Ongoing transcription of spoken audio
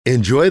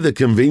Enjoy the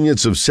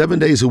convenience of 7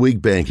 days a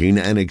week banking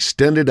and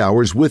extended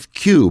hours with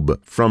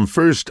Cube from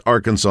First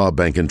Arkansas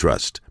Bank and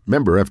Trust.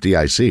 Member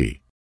FDIC.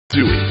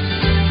 Dewey.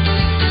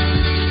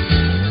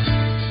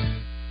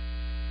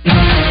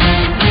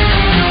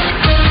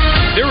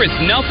 There is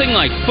nothing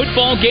like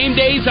football game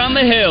days on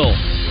the Hill.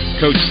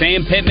 Coach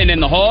Sam Pittman and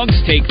the Hogs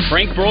take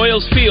Frank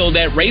Broyles Field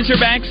at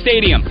Razorback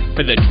Stadium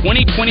for the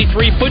 2023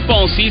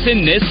 football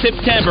season this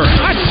September.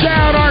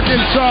 Touchdown,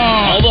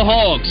 Arkansas! All the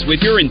Hogs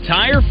with your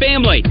entire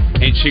family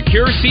and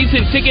secure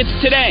season tickets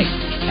today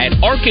at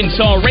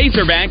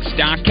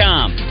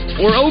ArkansasRazorbacks.com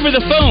or over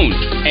the phone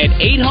at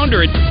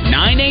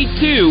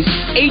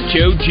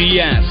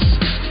 800-982-HOGS.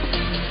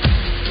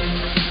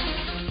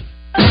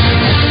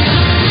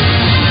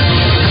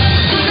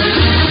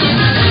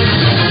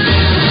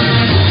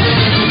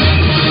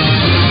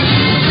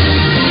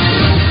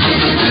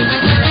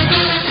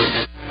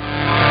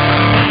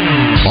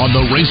 On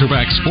the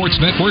Razorback Sports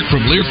Network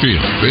from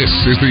Learfield, this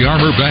is the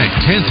Armor Bank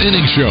 10th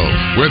Inning Show,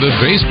 where the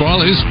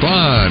baseball is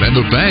fun and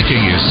the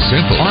banking is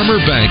simple. Armor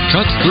Bank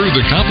cuts through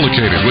the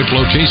complicated with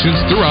locations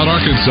throughout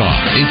Arkansas,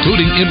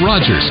 including in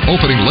Rogers,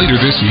 opening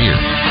later this year.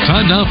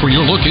 Time now for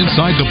your look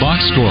inside the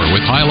box score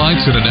with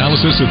highlights and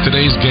analysis of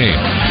today's game.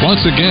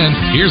 Once again,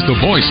 here's the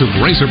voice of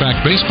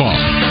Razorback baseball,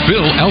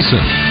 Phil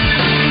Elson.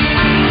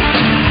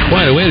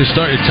 Quite a way to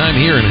start your time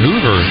here in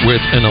Hoover with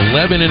an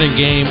 11-inning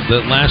game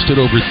that lasted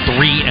over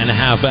 3.5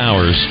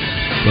 hours.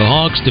 The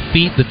Hogs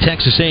defeat the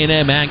Texas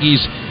A&M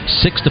Aggies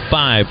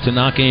 6-5 to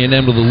knock A&M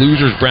to the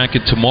losers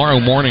bracket tomorrow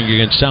morning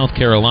against South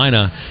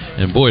Carolina.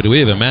 And boy, do we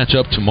have a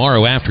matchup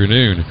tomorrow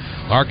afternoon.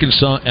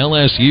 Arkansas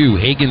LSU,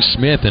 Hagen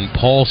Smith and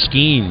Paul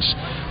Skeens.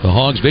 The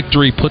Hogs'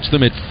 victory puts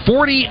them at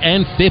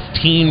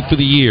 40-15 for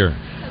the year.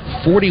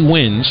 40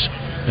 wins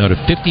out of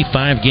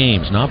 55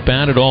 games. Not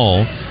bad at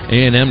all.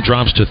 A&M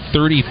drops to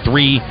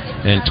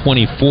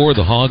 33-24.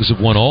 The Hogs have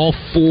won all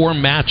 4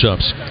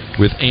 matchups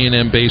with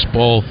A&M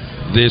baseball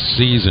this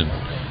season.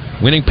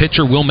 Winning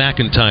pitcher Will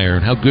McIntyre.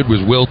 And how good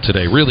was Will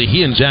today? Really,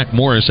 he and Zach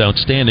Morris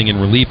outstanding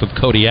in relief of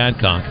Cody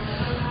Adcock.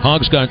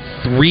 Hogs got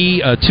 2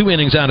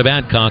 innings out of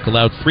Adcock,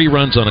 allowed 3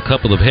 runs on a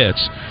couple of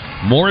hits.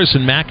 Morris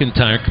and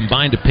McIntyre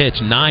combined to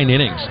pitch 9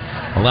 innings,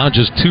 allowed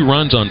just 2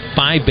 runs on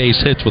 5 base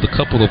hits with a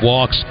couple of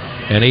walks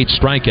and 8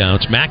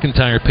 strikeouts.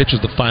 McIntyre pitches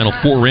the final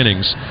 4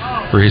 innings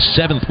for his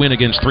 7th win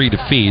against 3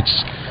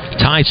 defeats.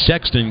 Ty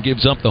Sexton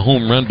gives up the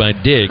home run by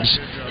Diggs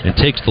and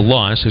takes the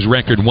loss. His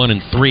record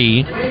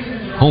 1-3.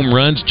 Home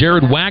runs.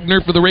 Jared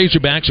Wagner for the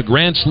Razorbacks, a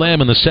grand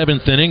slam in the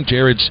 7th inning.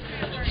 Jared's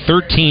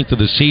 13th of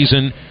the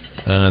season.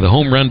 The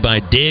home run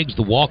by Diggs,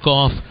 the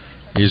walk-off,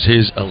 is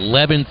his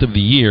 11th of the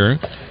year.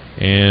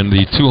 And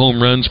the 2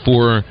 home runs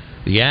for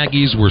the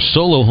Aggies were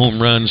solo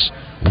home runs,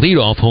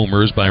 leadoff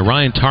homers by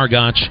Ryan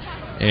Targach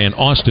and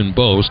Austin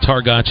Bose.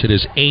 Targach hit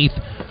his 8th,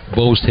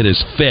 Bose hit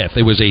his 5th.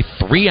 It was a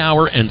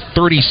 3-hour and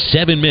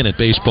 37-minute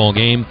baseball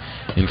game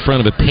in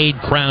front of a paid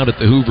crowd at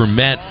the Hoover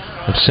Met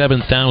of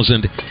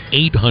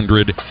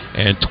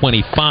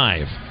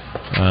 7,825.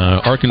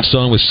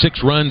 Arkansas with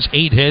 6 runs,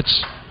 8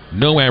 hits,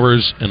 no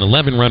errors, and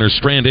 11 runners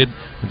stranded.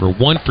 Over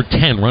 1 for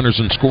 10 runners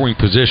in scoring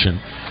position.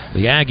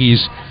 The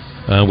Aggies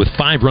with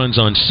 5 runs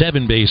on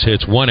 7 base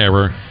hits, 1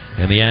 error,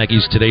 and the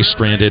Aggies today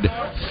stranded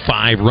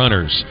 5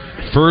 runners.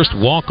 First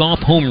walk-off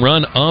home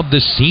run of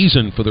the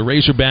season for the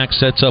Razorbacks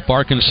sets up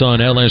Arkansas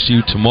and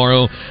LSU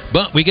tomorrow,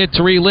 but we get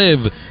to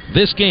relive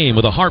this game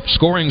with a Harp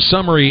scoring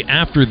summary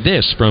after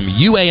this from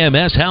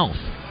UAMS Health.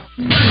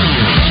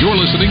 You're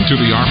listening to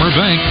the Armor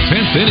Bank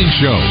 10th Inning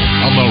Show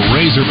on the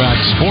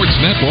Razorback Sports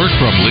Network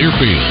from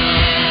Learfield.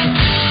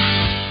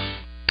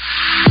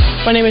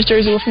 My name is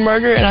Jersey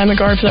Wolfenberger, and I'm a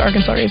guard for the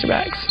Arkansas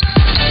Razorbacks.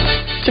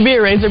 To be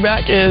a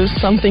Razorback is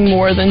something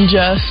more than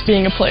just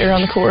being a player on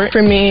the court.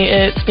 For me,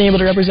 it's being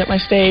able to represent my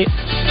state.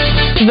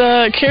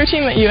 The care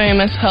team at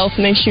UAMS Health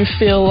makes you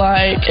feel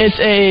like it's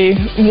a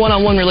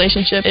one-on-one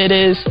relationship. It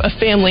is a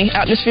family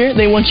atmosphere.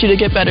 They want you to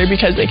get better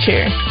because they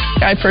care.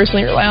 I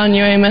personally rely on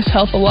UAMS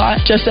Health a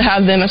lot. Just to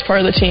have them as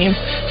part of the team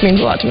means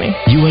a lot to me.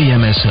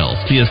 UAMS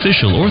Health, the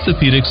official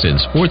orthopedics and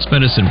sports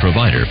medicine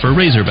provider for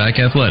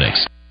Razorback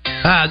Athletics.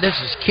 Hi, this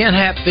is Ken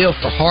Hatfield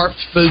for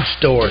Harp's Food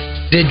Store.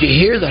 Did you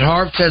hear that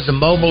Harp's has a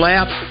mobile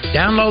app?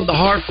 Download the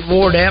Harp's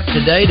Reward app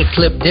today to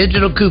clip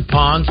digital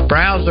coupons,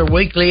 browse their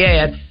weekly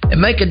ad, and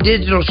make a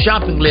digital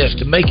shopping list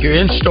to make your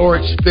in-store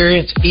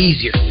experience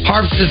easier.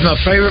 Harp's is my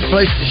favorite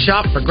place to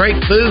shop for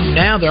great food.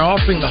 Now they're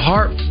offering the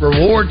Harp's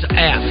Rewards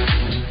app.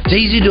 It's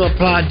easy to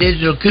apply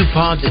digital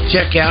coupons at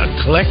checkout and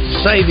collect the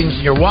savings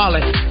in your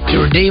wallet to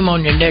redeem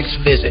on your next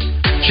visit.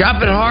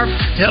 Shop at Harp's,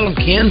 tell them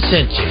Ken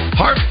sent you.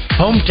 Harp's,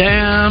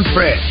 hometown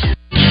fresh.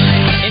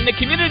 In the the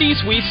communities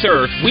we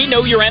serve, we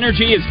know your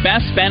energy is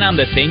best spent on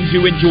the things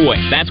you enjoy.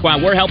 That's why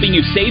we're helping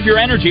you save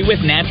your energy with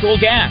natural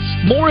gas.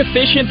 More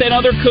efficient than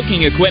other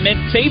cooking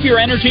equipment, save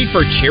your energy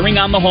for cheering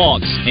on the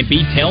Hogs. And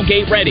be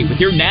tailgate ready with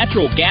your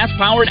natural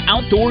gas-powered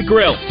outdoor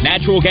grill.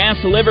 Natural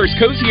gas delivers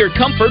cozier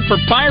comfort for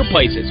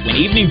fireplaces when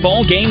evening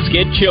ball games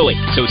get chilly.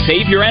 So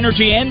save your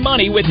energy and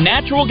money with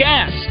natural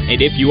gas. And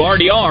if you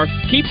already are,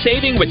 keep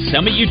saving with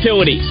Summit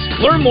Utilities.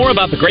 Learn more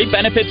about the great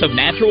benefits of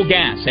natural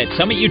gas at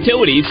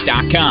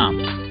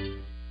summitutilities.com.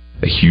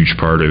 A huge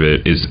part of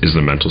it is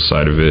the mental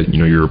side of it. You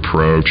know, your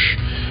approach,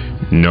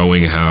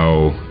 knowing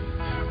how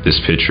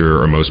this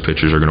pitcher or most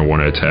pitchers are going to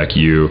want to attack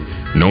you,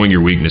 knowing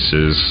your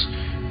weaknesses,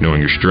 knowing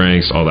your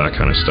strengths, all that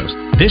kind of stuff.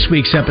 This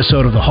week's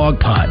episode of the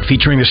Hog Pod,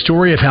 featuring the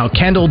story of how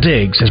Kendall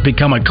Diggs has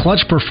become a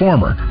clutch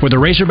performer for the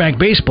Razorback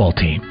baseball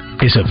team,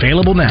 is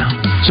available now.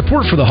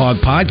 Support for the Hog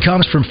Pod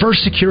comes from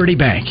First Security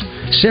Bank,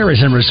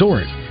 Sarah's and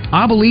Resort,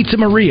 Abuelita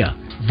Maria,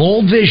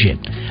 Vold Vision,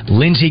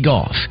 Lindsay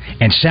Golf,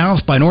 and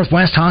South by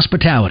Northwest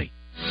Hospitality.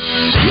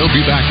 We'll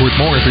be back with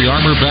more at the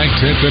Armor Bank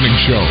 10th Inning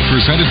Show,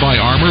 presented by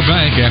Armor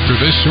Bank after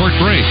this short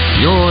break.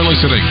 You're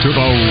listening to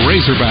the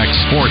Razorback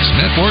Sports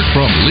Network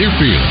from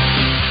Learfield.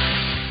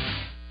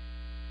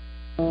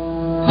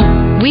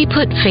 We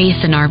put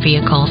faith in our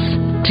vehicles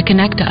to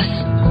connect us.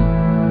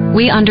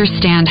 We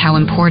understand how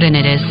important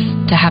it is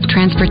to have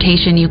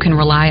transportation you can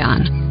rely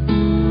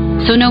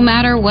on. So no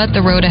matter what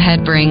the road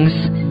ahead brings,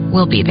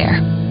 we'll be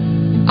there,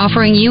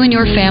 offering you and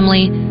your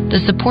family the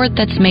support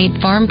that's made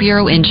Farm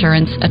Bureau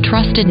Insurance a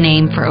trusted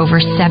name for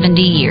over 70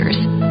 years.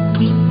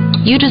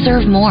 You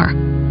deserve more.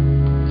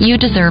 You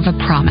deserve a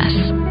promise.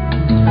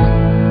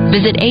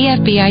 Visit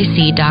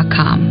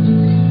afbic.com.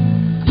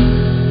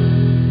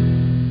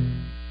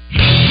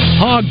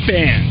 Hog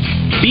fans,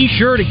 be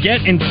sure to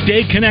get and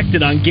stay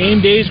connected on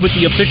game days with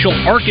the official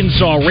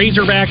Arkansas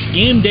Razorbacks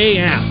Game Day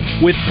app.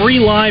 With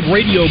free live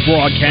radio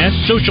broadcasts,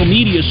 social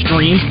media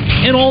streams,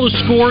 and all the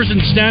scores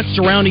and stats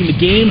surrounding the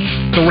game,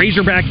 the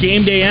Razorback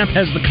Game Day app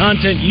has the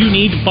content you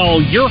need to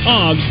follow your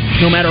Hogs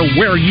no matter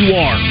where you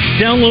are.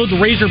 Download the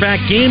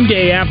Razorback Game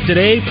Day app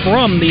today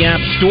from the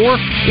App Store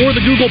or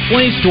the Google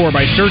Play Store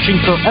by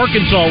searching for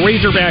Arkansas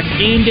Razorbacks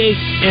Game Day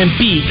and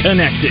be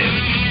connected.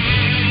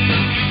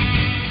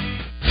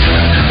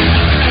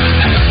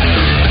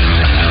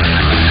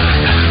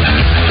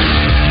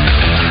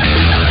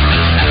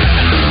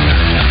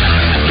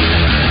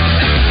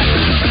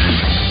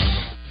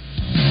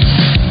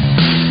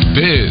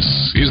 This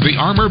is the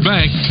Armor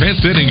Bank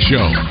 10th Inning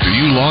Show. Do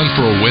you long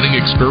for a winning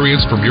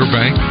experience from your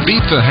bank?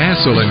 Beat the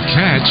hassle and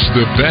catch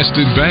the best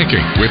in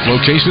banking. With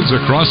locations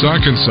across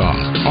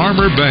Arkansas,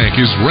 Armor Bank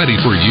is ready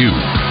for you.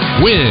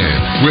 Win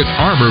with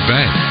Armor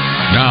Bank.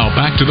 Now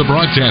back to the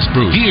broadcast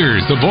booth.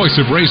 Here's the voice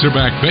of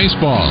Razorback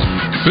Baseball,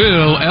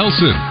 Phil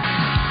Elson.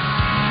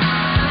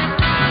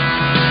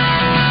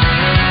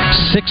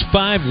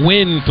 6-5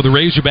 win for the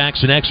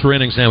Razorbacks in extra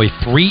innings. Now a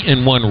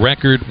 3-1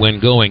 record when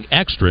going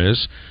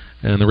extras.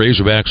 And the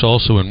Razorbacks,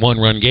 also in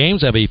one-run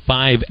games, have a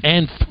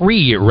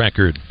 5-3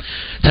 record.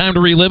 Time to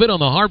relive it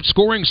on the Harps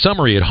scoring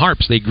summary. At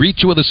Harps, they greet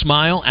you with a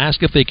smile,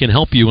 ask if they can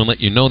help you, and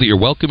let you know that you're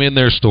welcome in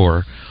their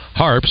store.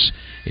 Harps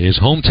is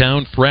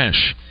hometown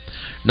fresh.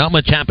 Not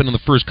much happened in the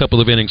first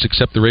couple of innings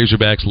except the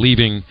Razorbacks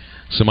leaving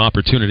some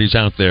opportunities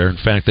out there. In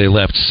fact, they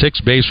left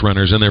 6 base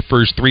runners in their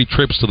first 3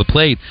 trips to the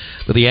plate,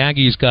 but the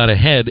Aggies got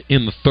ahead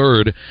in the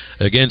third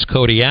against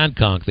Cody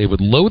Adcock. They would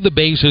load the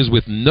bases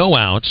with no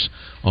outs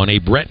on a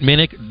Brett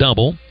Minnick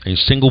double, a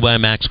single by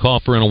Max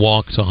Kaufer, and a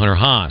walk to Hunter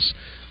Haas.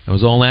 That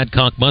was all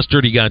Adcock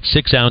mustered. He got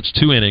 6 outs,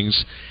 2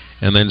 innings,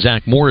 and then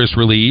Zach Morris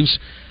relieves.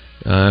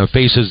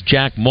 Faces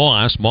Jack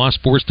Moss. Moss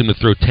forced him to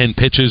throw 10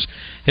 pitches.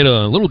 Hit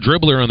a little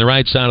dribbler on the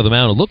right side of the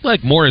mound. It looked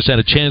like Morris had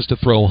a chance to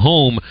throw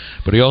home,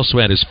 but he also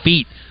had his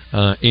feet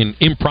in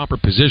improper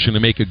position to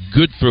make a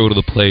good throw to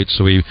the plate,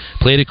 so he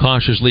played it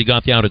cautiously,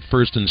 got the out at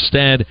first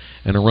instead,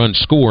 and a run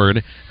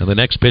scored. And the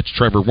next pitch,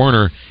 Trevor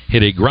Werner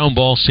hit a ground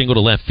ball single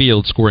to left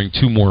field, scoring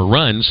 2 more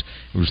runs.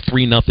 It was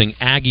 3-0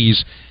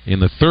 Aggies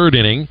in the third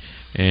inning.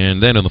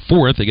 And then in the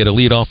fourth, they get a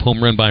leadoff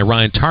home run by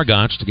Ryan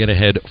Targach to get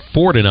ahead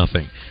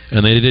 4-0.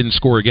 And they didn't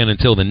score again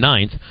until the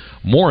ninth.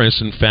 Morris,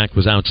 in fact,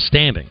 was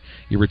outstanding.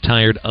 He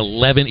retired of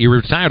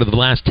the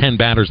last 10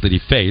 batters that he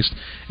faced,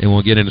 and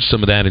we'll get into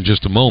some of that in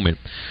just a moment.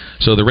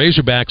 So the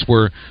Razorbacks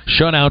were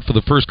shut out for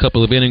the first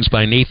couple of innings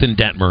by Nathan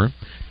Detmer.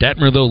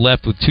 Detmer, though,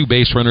 left with 2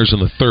 base runners in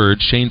the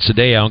third. Shane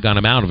Sadeo got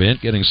him out of it,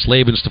 getting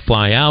Slavens to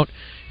fly out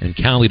and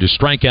Cowley to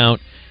strike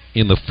out.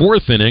 In the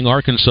fourth inning,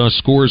 Arkansas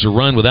scores a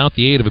run without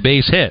the aid of a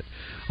base hit.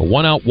 A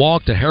 1-out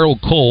walk to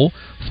Harold Cole,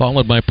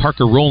 followed by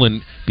Parker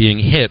Rowland being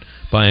hit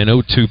by an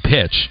 0-2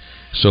 pitch.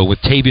 So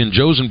with Tavian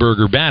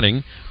Josenberger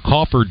batting,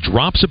 Kaufer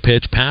drops a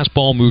pitch, pass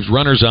ball moves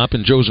runners up,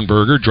 and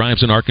Josenberger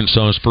drives in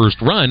Arkansas's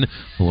first run.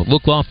 Well, it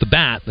looked off the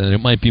bat that it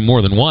might be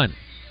more than one.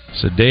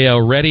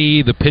 Sadeo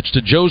ready, the pitch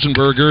to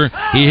Josenberger.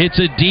 He hits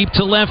it deep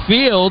to left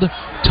field.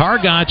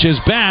 Targach is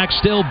back,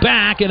 still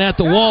back, and at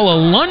the wall a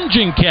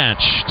lunging catch.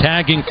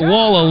 Tagging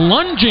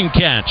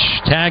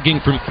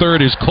from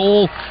third is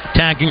Cole.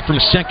 Tagging from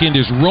second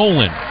is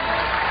Rowland.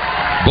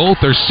 Both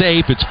are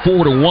safe. It's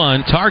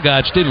 4-1.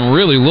 Targac didn't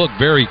really look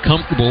very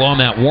comfortable on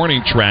that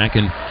warning track,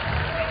 and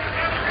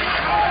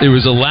it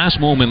was a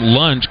last-moment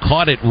lunge.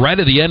 Caught it right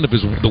at the end of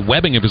the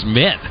webbing of his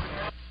mitt.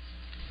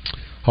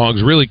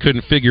 Hogs really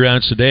couldn't figure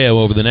out Sadeo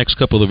over the next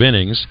couple of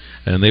innings,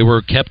 and they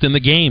were kept in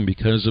the game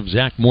because of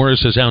Zach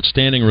Morris's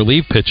outstanding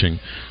relief pitching.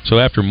 So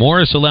after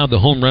Morris allowed the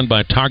home run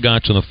by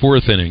Targac in the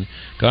 4th inning,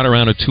 got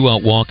around a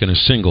 2-out walk and a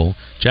single,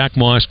 Jack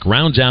Moss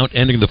grounds out,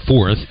 ending the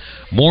 4th.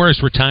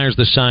 Morris retires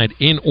the side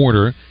in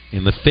order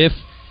in the 5th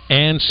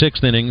and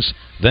 6th innings.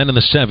 Then in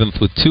the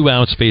 7th, with 2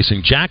 outs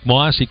facing Jack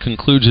Moss, he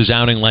concludes his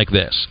outing like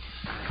this.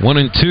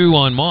 1-2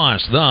 on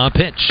Moss. The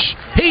pitch.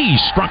 He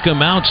struck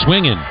him out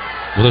swinging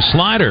with a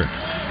slider.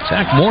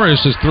 Zach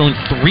Morris has thrown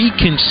 3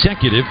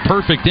 consecutive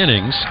perfect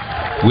innings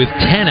with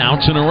 10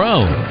 outs in a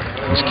row.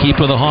 He's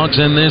keeper of the Hogs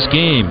in this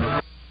game.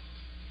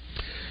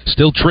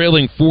 Still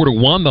trailing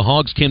 4-1, the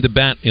Hogs came to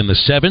bat in the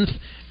 7th,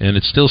 and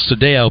it's still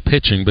Sadeo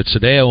pitching, but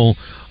Sadeo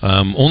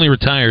only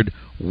retired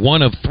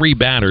 1 of 3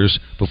 batters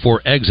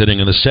before exiting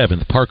in the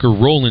 7th. Parker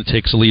Rowland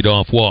takes a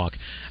leadoff walk.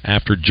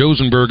 After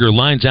Josenberger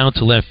lines out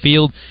to left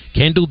field,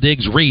 Kendall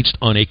Diggs reached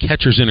on a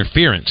catcher's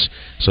interference.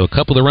 So a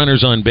couple of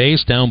runners on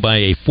base, down by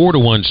a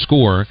 4-1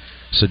 score.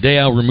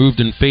 Sadeo removed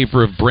in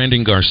favor of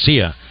Brandon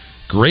Garcia.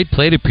 Great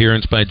plate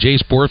appearance by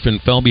Jace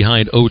Borfin, fell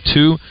behind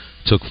 0-2,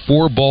 took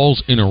 4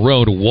 balls in a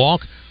row to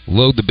walk,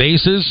 load the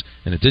bases,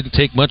 and it didn't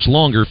take much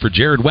longer for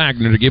Jared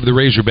Wagner to give the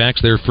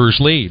Razorbacks their first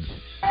lead.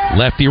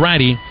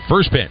 Lefty-righty,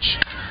 first pitch.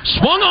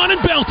 Swung on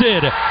and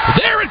belted.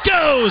 There it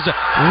goes.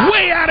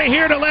 Way out of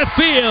here to left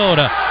field.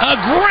 A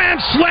grand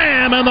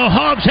slam, and the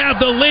Hogs have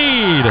the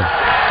lead.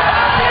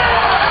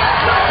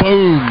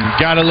 Boom.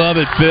 Gotta love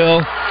it, Phil.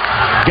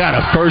 Got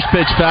a first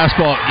pitch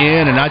fastball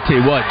in, and I tell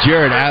you what,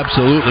 Jared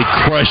absolutely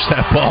crushed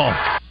that ball.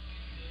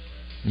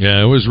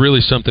 Yeah, it was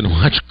really something to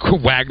watch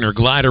Wagner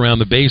glide around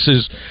the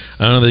bases.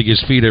 I don't think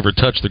his feet ever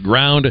touched the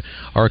ground.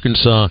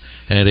 Arkansas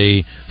had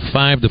a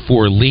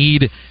 5-4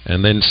 lead,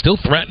 and then still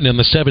threatened in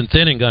the 7th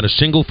inning. Got a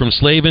single from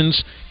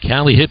Slavens.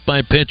 Callie hit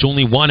by pitch,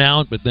 only 1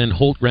 out, but then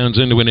Holt rounds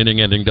into an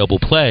inning-ending double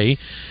play.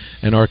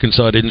 And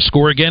Arkansas didn't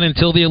score again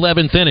until the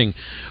 11th inning.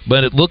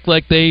 But it looked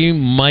like they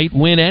might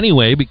win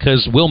anyway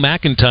because Will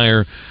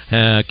McIntyre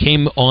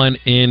came on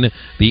in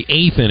the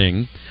 8th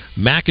inning.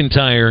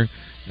 McIntyre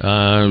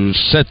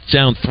set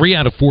down 3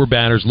 out of 4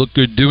 batters, looked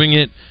good doing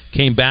it,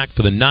 came back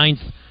for the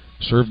 9th,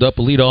 served up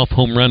a leadoff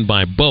home run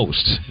by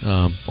Boast.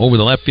 Over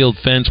the left field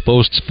fence,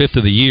 Boast's 5th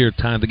of the year,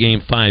 tied the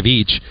game 5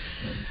 each.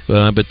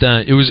 But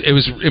it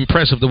was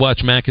impressive to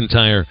watch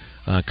McIntyre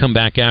come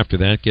back after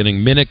that, getting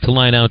Minnick to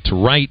line out to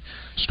right,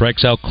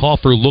 strikes out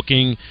Kaufer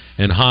looking,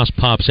 and Haas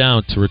pops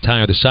out to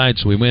retire the side,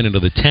 so we went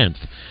into the 10th.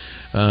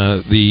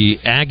 The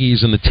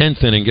Aggies in the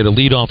 10th inning get a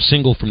leadoff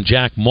single from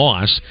Jack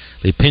Moss.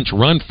 They pinch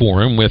run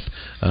for him with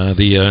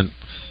the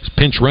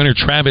pinch runner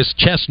Travis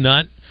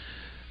Chestnut.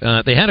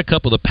 They had a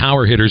couple of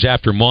power hitters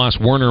after Moss,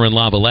 Werner and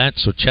Lavalette,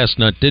 so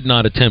Chestnut did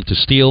not attempt to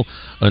steal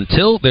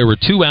until there were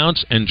 2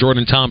 outs and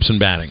Jordan Thompson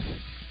batting.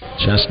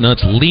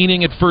 Chestnut's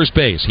leaning at first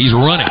base. He's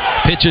running.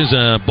 Pitches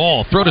a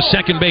ball. Throw to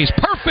second base.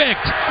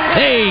 Perfect!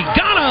 Hey,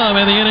 got him!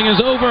 And the inning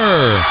is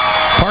over.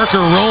 Parker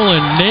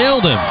Rowland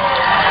nailed him.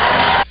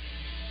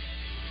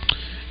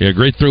 Yeah,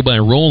 great throw by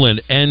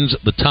Rowland ends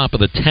the top of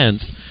the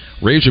 10th.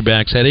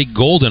 Razorbacks had a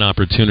golden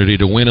opportunity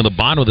to win in the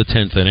bottom of the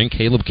 10th inning.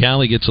 Caleb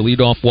Callie gets a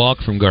leadoff walk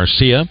from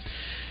Garcia,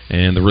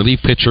 and the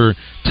relief pitcher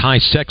Ty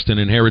Sexton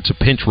inherits a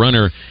pinch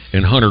runner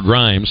in Hunter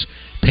Grimes.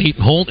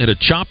 Peyton Holt hit a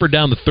chopper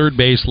down the third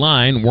base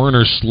line.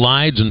 Werner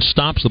slides and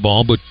stops the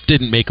ball, but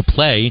didn't make a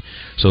play.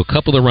 So a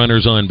couple of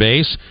runners on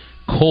base.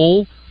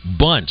 Cole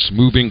bunts,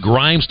 moving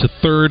Grimes to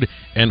third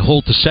and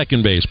Holt to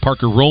second base.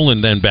 Parker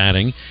Rowland then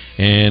batting,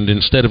 and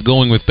instead of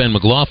going with Ben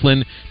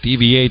McLaughlin,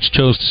 DVH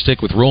chose to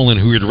stick with Rowland,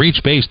 who had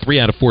reached base 3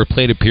 out of 4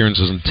 plate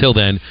appearances until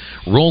then.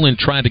 Rowland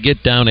tried to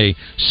get down a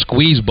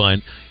squeeze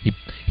bunt.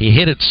 He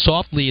hit it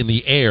softly in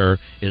the air.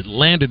 It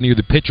landed near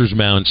the pitcher's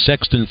mound.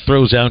 Sexton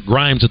throws out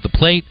Grimes at the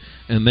plate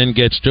and then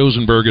gets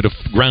Josenberger to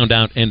ground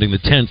out, ending the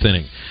 10th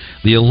inning.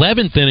 The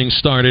 11th inning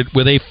started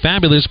with a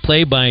fabulous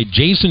play by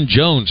Jason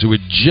Jones, who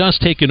had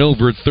just taken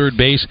over at third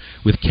base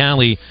with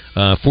Callie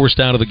forced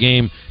out of the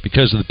game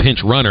because of the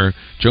pinch runner.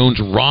 Jones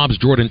robs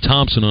Jordan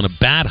Thompson on a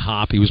bad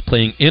hop. He was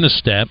playing in a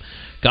step.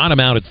 Got him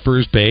out at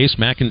first base.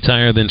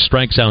 McIntyre then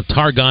strikes out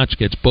Targac,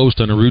 gets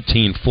Boast on a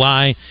routine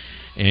fly.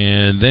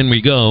 And then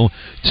we go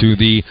to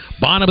the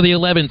bottom of the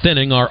 11th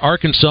inning. Our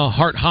Arkansas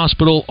Heart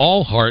Hospital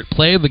all-heart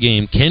play of the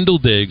game, Kendall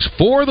Diggs,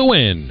 for the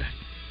win.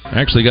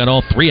 Actually got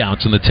all 3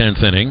 outs in the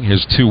 10th inning.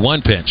 His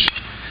 2-1 pitch.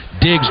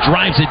 Diggs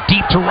drives it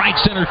deep to right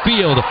center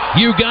field.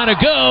 You gotta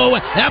go.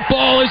 That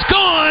ball is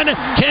gone.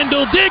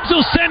 Kendall Diggs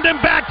will send him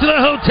back to the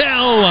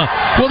hotel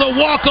with a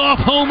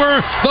walk-off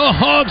homer. The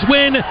Hogs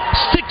win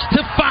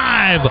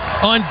 6-5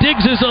 on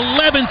Diggs'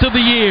 11th of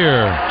the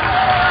year.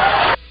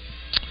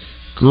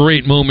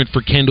 Great moment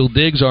for Kendall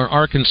Diggs, our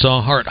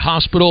Arkansas Heart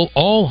Hospital.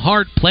 All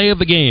heart play of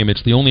the game.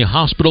 It's the only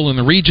hospital in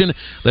the region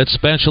that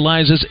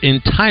specializes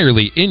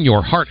entirely in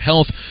your heart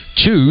health.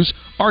 Choose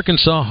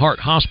Arkansas Heart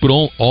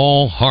Hospital,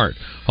 all heart.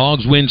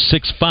 Hogs win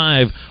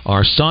 6-5.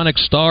 Our Sonic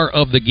star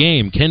of the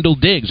game, Kendall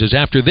Diggs, is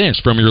after this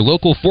from your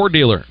local Ford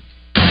dealer.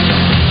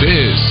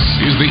 This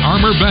is the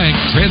Armor Bank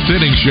 10th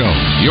Inning Show.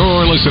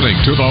 You're listening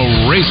to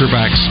the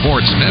Razorback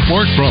Sports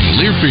Network from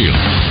Learfield.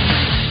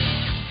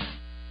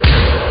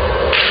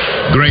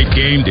 Great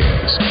game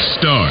days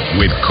start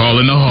with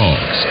calling the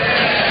Hogs.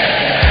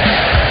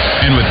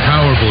 And with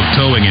powerful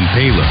towing and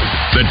payload,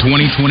 the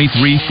 2023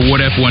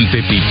 Ford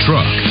F-150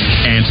 truck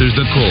answers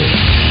the call.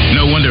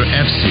 No wonder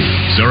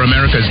F-Series are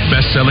America's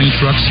best-selling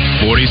trucks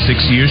 46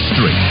 years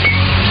straight.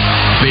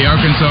 The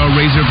Arkansas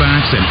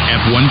Razorbacks and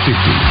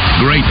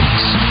F-150.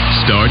 Greatness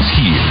starts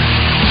here.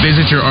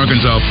 Visit your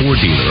Arkansas Ford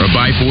dealer or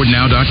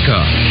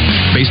buyfordnow.com.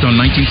 Based on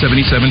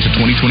 1977 to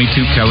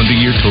 2022 calendar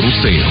year total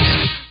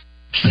sales.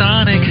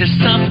 Sonic has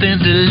something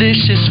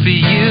delicious for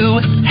you.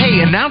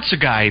 Hey, announcer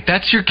guy,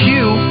 that's your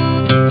cue.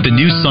 The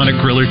new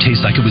Sonic Griller tastes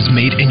like it was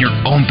made in your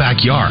own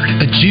backyard.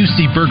 A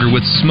juicy burger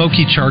with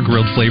smoky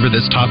char-grilled flavor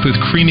that's topped with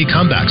creamy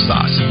comeback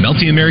sauce,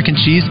 melty American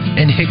cheese,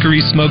 and hickory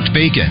smoked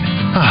bacon.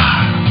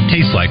 Ah,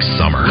 tastes like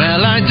summer.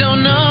 Well, I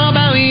don't know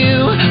about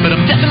you, but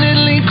I'm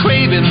definitely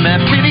craving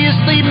that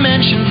previously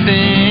mentioned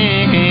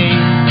thing.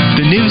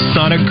 The new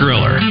Sonic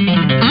Griller.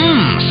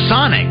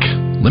 Sonic.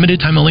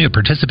 Limited time only at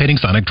participating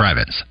Sonic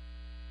drive-ins.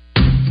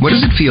 What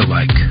does it feel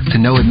like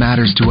to know it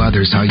matters to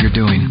others how you're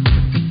doing?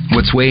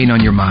 What's weighing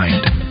on your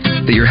mind?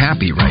 That you're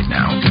happy right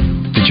now,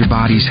 that your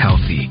body's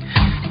healthy,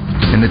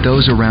 and that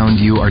those around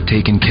you are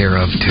taken care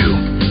of too.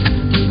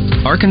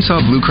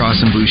 Arkansas Blue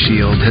Cross and Blue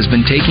Shield has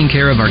been taking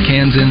care of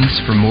Arkansans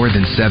for more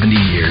than 70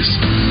 years,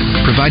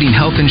 providing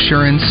health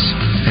insurance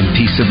and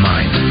peace of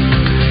mind,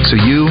 so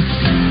you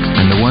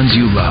and the ones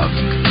you love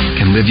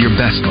can live your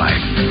best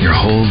life your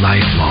whole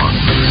life long.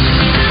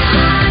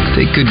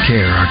 Take good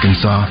care,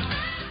 Arkansas.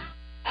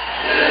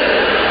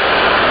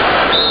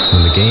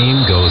 When the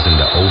game goes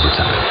into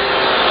overtime.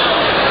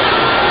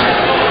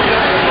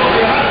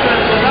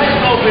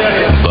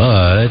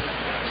 But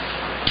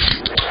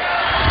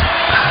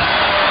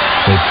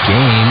the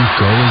game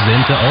goes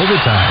into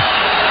overtime.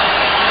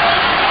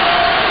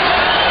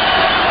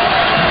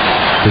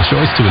 The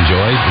choice to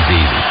enjoy is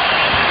easy.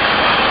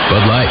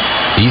 Bud Light.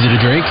 Easy to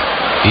drink,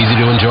 easy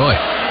to enjoy.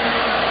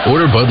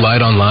 Order Bud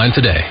Light online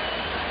today.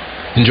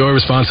 Enjoy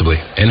responsibly.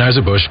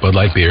 Anheuser-Busch Bud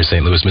Light Beer,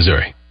 St. Louis,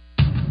 Missouri.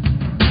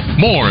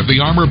 More of the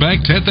Armor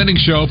Bank 10th Inning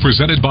Show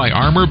presented by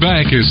Armor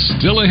Bank is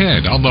still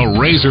ahead on the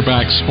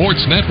Razorback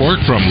Sports Network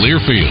from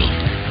Learfield.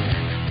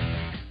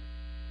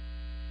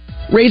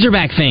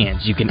 Razorback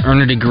fans, you can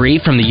earn a degree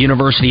from the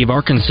University of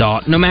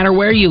Arkansas no matter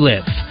where you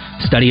live.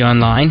 Study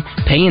online,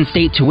 pay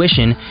in-state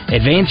tuition,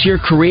 advance your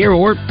career,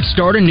 or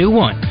start a new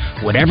one.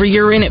 Whatever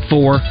you're in it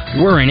for,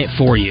 we're in it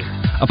for you.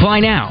 Apply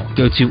now.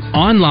 Go to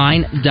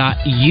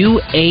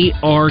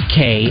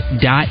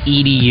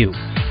online.uark.edu.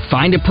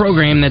 Find a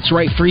program that's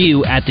right for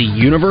you at the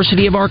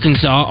University of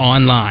Arkansas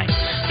online.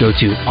 Go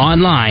to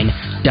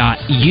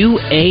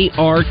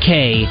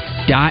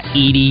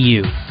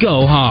online.uark.edu.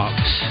 Go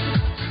Hogs!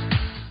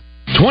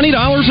 $20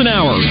 an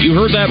hour. You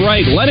heard that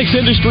right. Lennox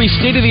Industries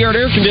state-of-the-art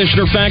air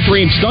conditioner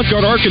factory in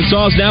Stuttgart,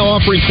 Arkansas is now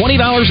offering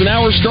 $20 an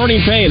hour starting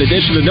pay in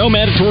addition to no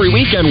mandatory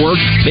weekend work,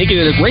 making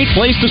it a great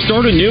place to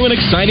start a new and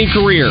exciting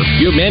career.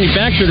 You have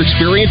manufactured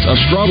experience, a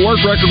strong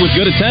work record with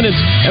good attendance,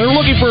 and are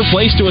looking for a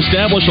place to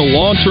establish a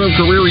long-term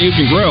career where you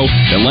can grow,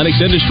 then Lennox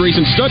Industries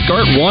in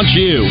Stuttgart wants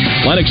you.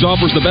 Lennox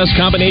offers the best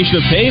combination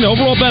of pay and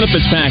overall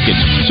benefits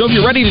package. So if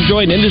you're ready to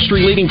join an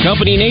industry-leading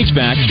company in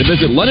HVAC, then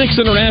visit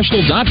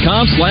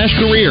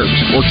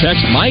LennoxInternational.com/careers. Or text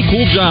My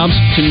Cool Jobs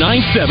to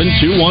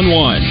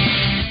 97211.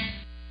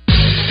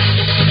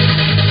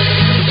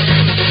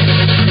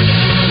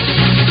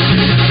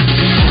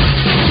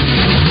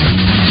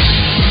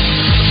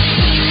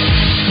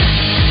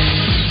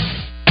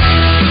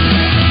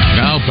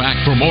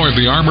 Back for more of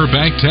the Armor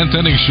Bank 10th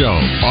Inning Show.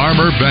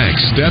 Armor Bank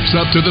steps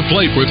up to the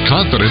plate with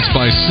confidence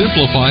by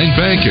simplifying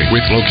banking.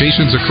 With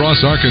locations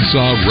across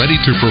Arkansas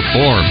ready to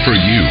perform for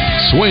you.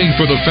 Swing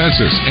for the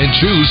fences and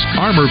choose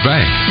Armor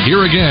Bank.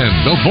 Here again,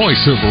 the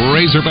voice of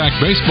Razorback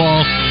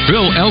Baseball,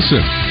 Phil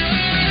Elson.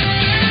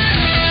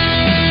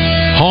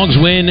 Hogs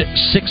win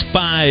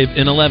 6-5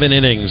 in 11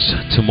 innings.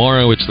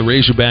 Tomorrow it's the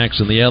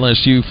Razorbacks and the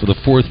LSU for the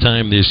fourth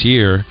time this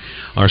year.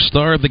 Our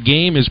star of the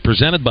game is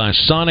presented by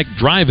Sonic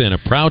Drive-In, a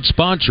proud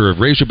sponsor of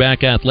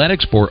Razorback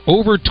Athletics for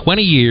over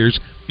 20 years.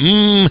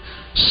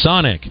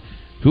 Sonic.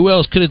 Who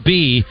else could it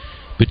be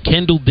but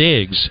Kendall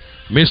Diggs,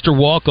 Mr.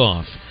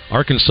 Walk-Off?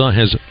 Arkansas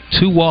has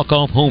 2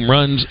 walk-off home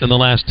runs in the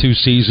last 2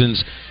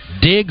 seasons.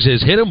 Diggs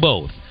has hit them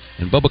both,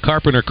 and Bubba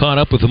Carpenter caught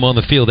up with him on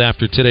the field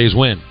after today's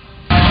win.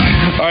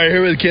 All right,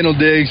 here with Kendall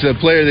Diggs, the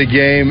player of the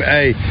game.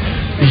 Hey,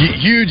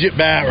 Huge at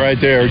bat right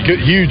there.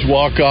 Good, huge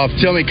walk off.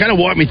 Tell me, kind of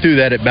walk me through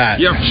that at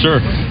bat. Yeah,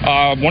 sure.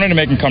 Wanted to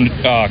make him come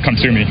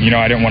to me.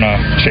 I didn't want to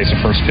chase a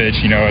first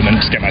pitch, and then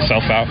just get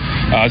myself out.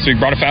 So he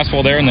brought a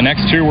fastball there, and the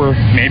next two were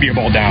maybe a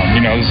ball down.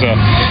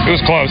 It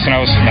was close, and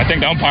I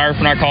think the umpire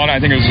for not calling it, I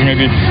think it was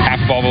maybe half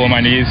a ball below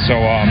my knees. So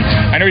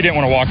I know he didn't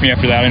want to walk me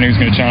after that. I knew he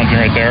was going to challenge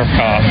me right there.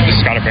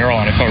 Just got a barrel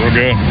on it. Felt real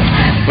good.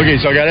 Okay,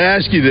 so I got to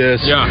ask you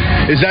this.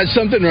 Yeah. Is that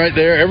something right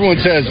there? Everyone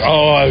says,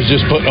 I was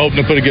just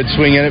hoping to put a good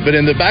swing in it. But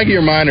in the back of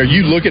your mind, are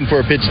you looking for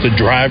a pitch to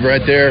drive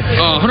right there?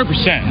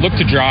 100%. Look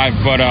to drive.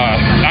 But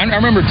I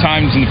remember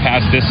times in the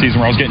past this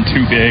season where I was getting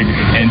too big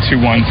and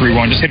 2-1,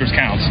 3-1, just hitters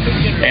counts.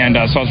 And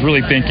so I was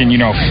really thinking,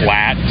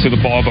 flat to the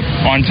ball. But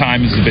on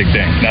time is the big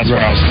thing. That's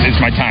what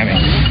it's my timing.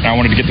 And I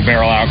wanted to get the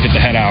barrel out, get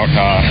the head out.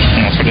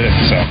 And that's what it is.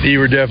 So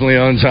you were definitely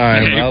on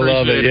time. I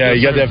love it. Yeah,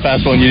 you got that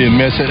fastball and you didn't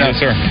miss it. Yes,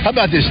 sir. How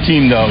about this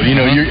team, though?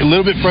 You're a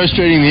little bit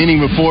frustrating the inning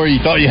before. You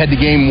thought you had the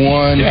game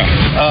won. Yeah.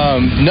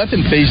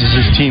 Nothing phases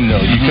this team,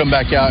 though. You come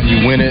back out and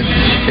you win it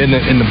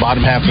in the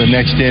bottom half of the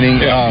next inning.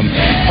 Yeah.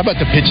 How about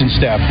the pitching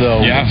staff,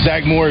 though? Yeah.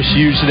 Zach Morris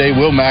huge today.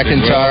 Will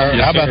McIntyre.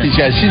 Yes, how about sir. these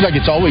guys? It seems like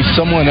it's always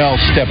someone else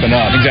stepping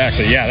up.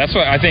 Exactly. Yeah, that's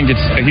what I think.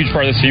 It's a huge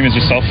part of this team is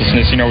just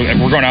selflessness.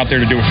 We're going out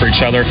there to do it for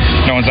each other.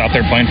 No one's out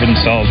there playing for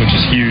themselves, which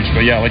is huge.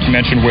 But yeah, like you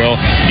mentioned, Will,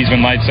 he's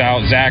been lights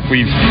out. Zach,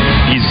 he's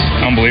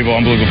unbelievable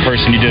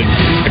person. He did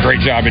a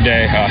great job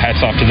today.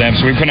 Hats off to them.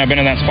 So we couldn't have been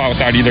in that spot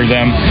without either of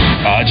them.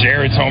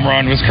 Jared's home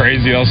run was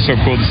crazy. That was so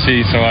cool to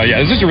see. So yeah,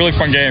 it was just a really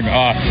fun game.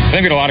 I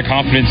think we had a lot of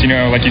confidence.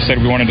 Like you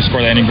said, we wanted to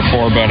score that inning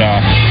before, but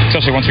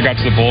especially once we got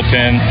to the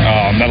bullpen,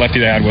 that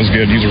lefty they had was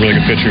good. He was a really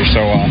good pitcher.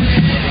 So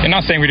and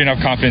not saying we didn't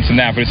have confidence in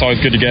that, but it's always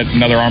good to get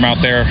another arm out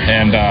there,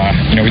 and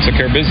we took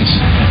care of business.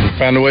 We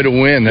found a way to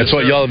win. That's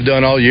what y'all have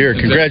done all year.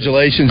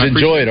 Congratulations.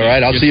 Enjoy it. All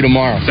right, I'll see you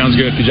tomorrow. Sounds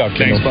good. Good job,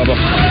 Kendall. Thanks,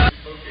 Bubba.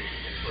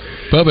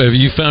 Bubba, have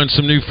you found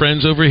some new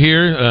friends over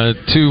here?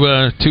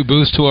 Two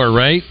booths to our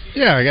right.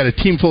 Yeah, I got a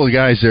team full of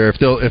guys there. If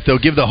they'll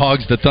give the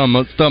Hogs the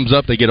thumbs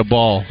up, they get a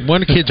ball.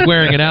 One kid's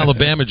wearing an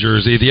Alabama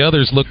jersey. The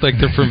others look like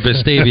they're from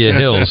Vestavia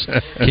Hills.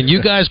 Can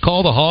you guys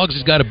call the Hogs?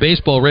 He's got a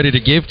baseball ready to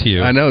give to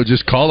you. I know.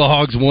 Just call the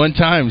Hogs one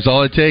time is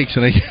all it takes,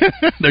 and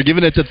they're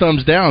giving it the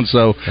thumbs down,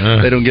 so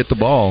they don't get the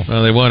ball.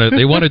 Well, they want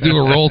to do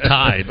a roll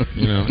tide.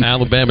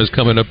 Alabama's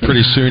coming up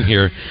pretty soon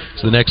here.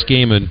 So the next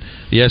game in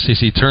the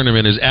SEC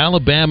tournament is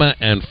Alabama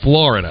and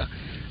Florida.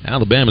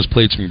 Alabama's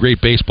played some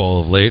great baseball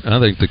of late. I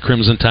think the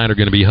Crimson Tide are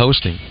going to be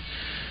hosting.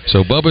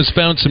 So Bubba's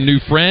found some new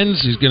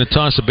friends. He's going to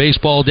toss a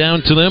baseball down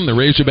to them. The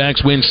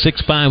Razorbacks win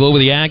 6-5 over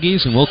the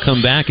Aggies, and we'll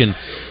come back and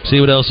see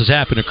what else has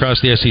happened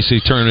across the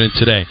SEC tournament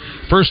today.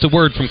 First, a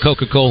word from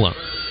Coca-Cola.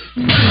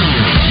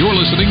 You're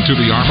listening to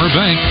the Armor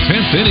Bank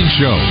 10th Inning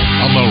Show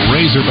on the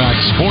Razorback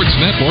Sports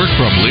Network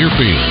from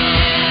Learfield.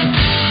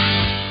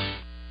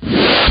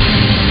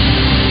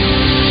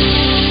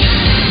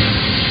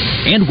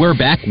 And we're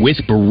back with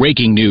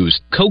breaking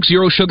news. Coke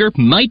Zero Sugar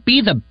might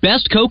be the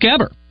best Coke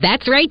ever.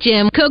 That's right,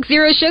 Jim. Coke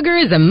Zero Sugar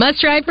is a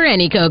must-try for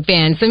any Coke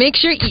fan, so make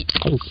sure you...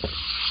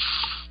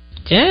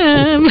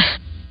 Jim.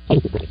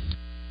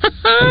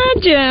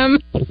 Jim.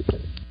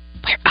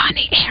 We're on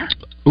the air.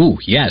 Ooh,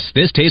 yes,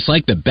 this tastes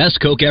like the best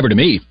Coke ever to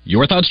me.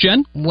 Your thoughts,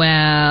 Jen?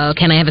 Well,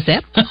 can I have a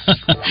sip?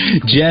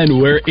 Jen,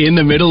 we're in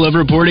the middle of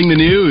reporting the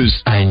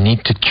news. I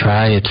need to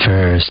try it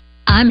first.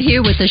 I'm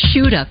here with the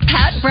shooter,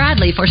 Pat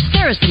Bradley, for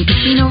Saracen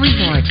Casino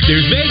Resort.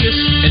 There's Vegas,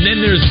 and then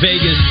there's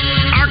Vegas,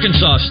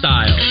 Arkansas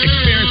style.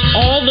 Experience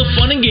all the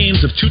fun and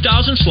games of 2,000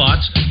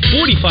 slots,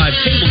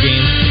 45 table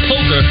games,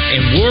 poker,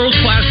 and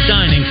world-class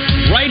dining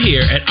right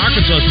here at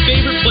Arkansas's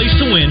favorite place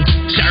to win,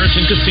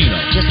 Saracen Casino.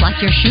 Just like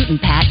your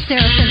shooting, Pat,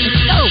 Saracen is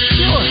so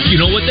pure.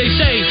 You know what they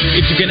say,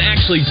 if you can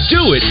actually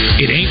do it,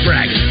 it ain't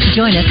bragging.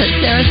 Join us at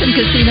Saracen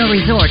Casino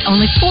Resort,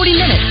 only 40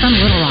 minutes from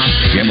Little Rock.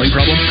 Gambling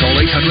problem? Call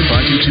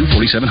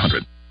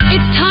 800-522-4700.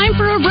 It's time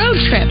for a road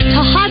trip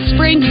to Hot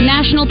Springs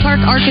National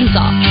Park,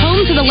 Arkansas,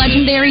 home to the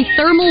legendary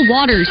thermal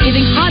waters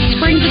giving Hot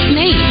Springs its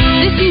name.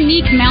 This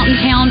unique mountain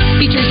town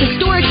features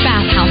historic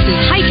bathhouses,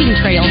 hiking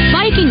trails,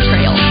 biking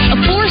trails, a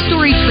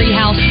 4-story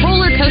treehouse,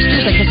 roller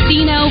coasters, a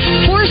casino,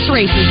 horse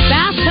races,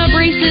 bathtub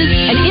races,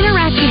 an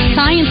interactive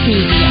science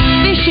museum,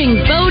 fishing,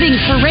 boating,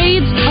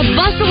 parades, a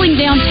bustling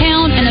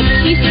downtown, and a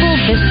peaceful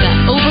vista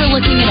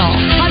overlooking it all.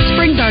 Hot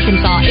Springs,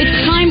 Arkansas. It's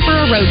time for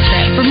a road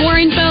trip. For more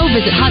info,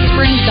 visit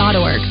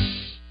hotsprings.org.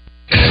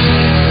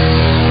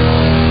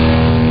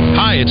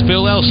 Hi, it's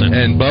Bill Elson.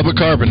 And Bubba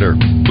Carpenter.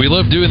 We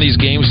love doing these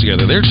games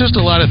together. There's just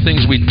a lot of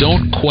things we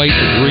don't quite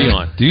agree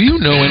on. Do you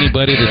know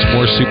anybody that's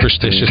more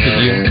superstitious than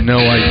you? No,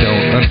 I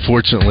don't,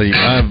 unfortunately.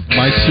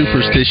 My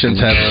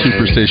superstitions have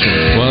superstitions.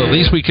 Well, at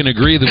least we can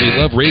agree that we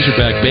love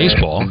Razorback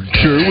baseball.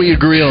 Sure, we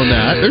agree on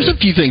that. There's a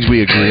few things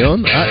we agree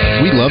on.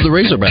 We love the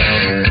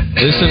Razorbacks.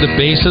 Listen to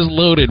Bases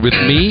Loaded with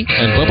me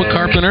and Bubba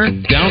Carpenter.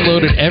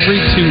 Download it every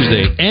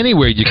Tuesday,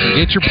 anywhere you can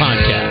get your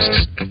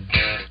podcasts.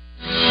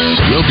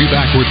 We'll be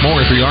back with more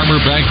at the Armor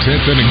Bank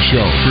 10th Inning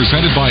Show,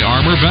 presented by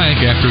Armor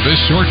Bank after this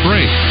short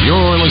break.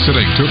 You're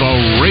listening to the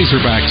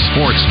Razorback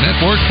Sports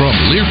Network from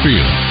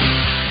Learfield.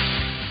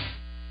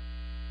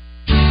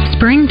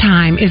 Springtime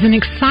Summertime is an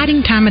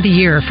exciting time of the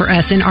year for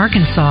us in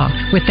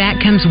Arkansas. With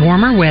that comes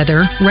warmer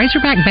weather,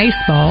 Razorback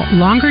baseball,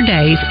 longer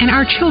days, and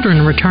our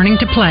children returning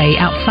to play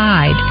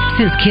outside.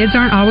 Since kids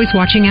aren't always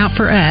watching out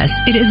for us,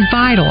 it is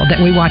vital that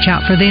we watch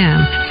out for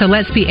them. So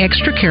let's be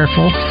extra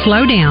careful,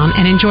 slow down,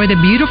 and enjoy the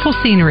beautiful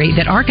scenery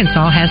that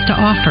Arkansas has to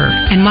offer.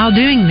 And while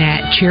doing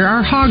that, cheer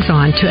our Hogs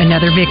on to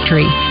another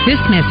victory.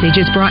 This message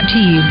is brought to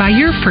you by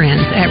your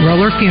friends at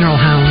Roller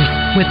Funeral Homes.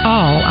 With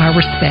all our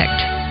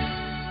respect.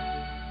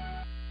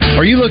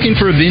 Are you looking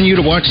for a venue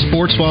to watch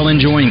sports while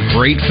enjoying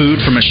great food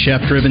from a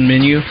chef-driven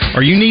menu?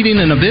 Are you needing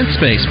an event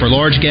space for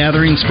large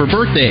gatherings, for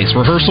birthdays,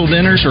 rehearsal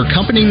dinners, or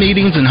company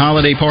meetings and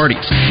holiday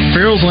parties?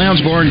 Farrell's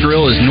Lounge Bar and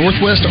Grill is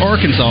Northwest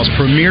Arkansas's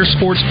premier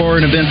sports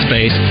bar and event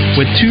space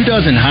with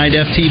 24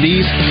 high-def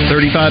TVs,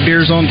 35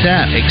 beers on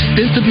tap,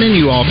 extensive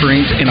menu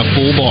offerings, and a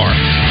full bar.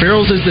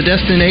 Farrell's is the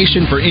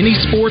destination for any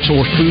sports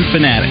or food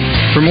fanatic.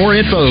 For more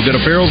info, go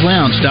to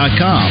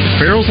farrellslounge.com.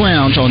 Farrell's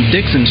Lounge on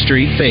Dixon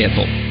Street,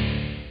 Fayetteville.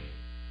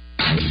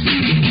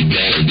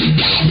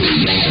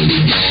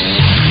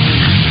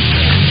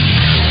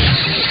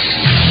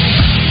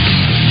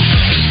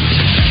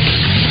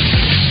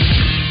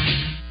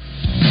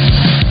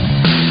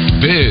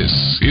 This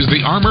is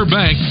the Armor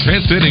Bank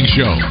 10th Inning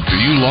Show. Do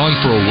you long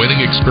for a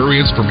winning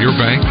experience from your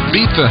bank?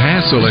 Beat the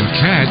hassle and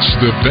catch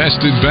the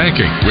best in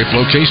banking. With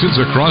locations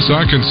across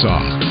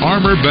Arkansas,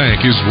 Armor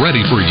Bank is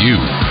ready for you.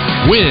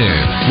 Win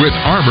with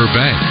Armor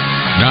Bank.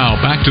 Now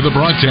back to the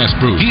broadcast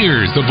booth.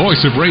 Here's the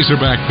voice of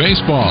Razorback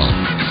baseball,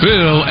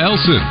 Phil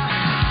Elson.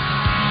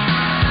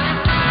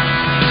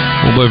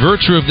 Well, by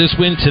virtue of this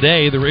win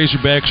today, the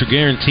Razorbacks are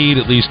guaranteed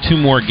at least 2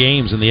 more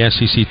games in the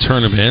SEC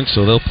tournament,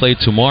 so they'll play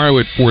tomorrow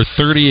at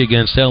 4:30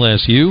 against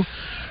LSU.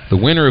 The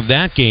winner of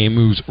that game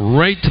moves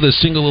right to the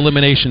single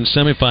elimination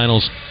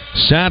semifinals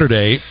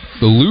Saturday.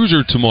 The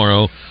loser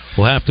tomorrow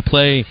will have to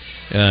play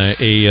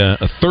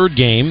a third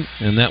game,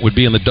 and that would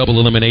be in the double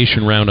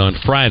elimination round on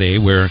Friday,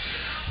 where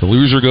the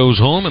loser goes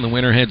home and the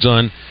winner heads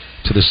on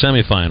to the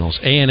semifinals.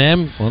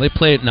 A&M, well, they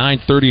play at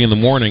 9:30 in the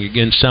morning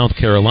against South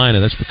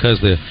Carolina. That's because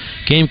the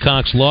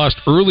Gamecocks lost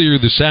earlier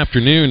this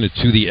afternoon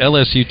to the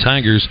LSU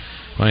Tigers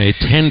by a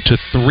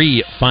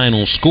 10-3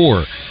 final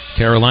score.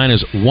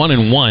 Carolina's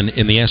 1-1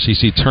 in the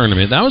SEC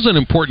tournament. That was an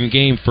important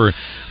game for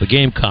the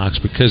Gamecocks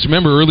because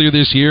remember earlier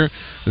this year,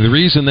 the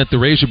reason that the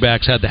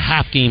Razorbacks had the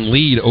half-game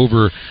lead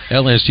over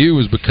LSU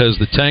was because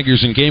the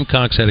Tigers and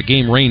Gamecocks had a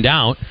game rained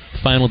out the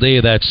final day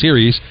of that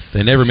series.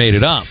 They never made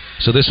it up.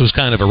 So this was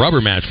kind of a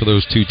rubber match for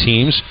those two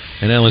teams,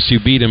 and LSU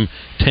beat them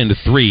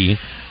 10-3.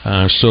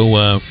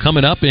 So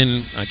coming up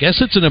in, I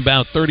guess it's in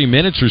about 30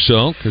 minutes or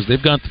so, because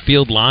they've got the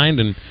field lined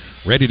and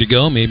ready to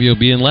go. Maybe it'll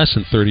be in less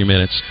than 30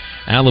 minutes.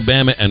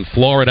 Alabama and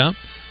Florida.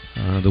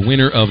 The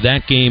winner of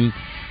that game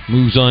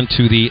moves on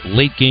to the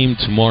late game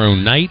tomorrow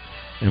night,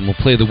 and we'll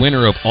play the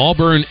winner of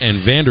Auburn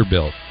and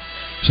Vanderbilt.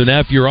 So now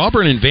if you're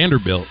Auburn and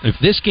Vanderbilt, if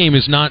this game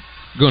is not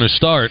going to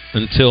start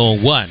until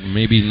what,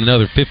 maybe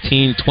another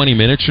 15, 20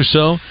 minutes or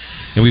so,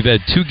 and we've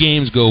had 2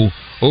 games go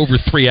over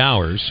 3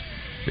 hours,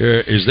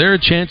 is there a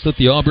chance that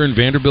the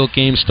Auburn-Vanderbilt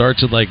game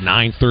starts at like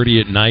 9:30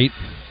 at night?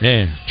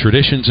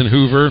 Traditions in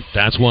Hoover,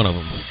 that's one of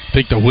them.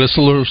 Think the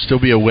whistler will still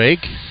be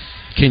awake?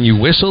 Can you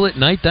whistle at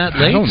night that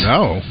late? I don't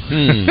know.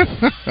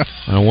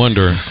 I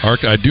wonder.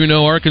 I do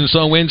know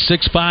Arkansas wins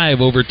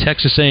 6-5 over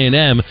Texas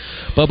A&M.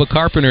 Bubba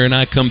Carpenter and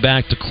I come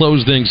back to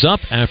close things up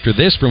after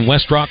this from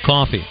West Rock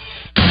Coffee.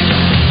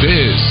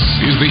 This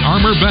is the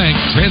Armor Bank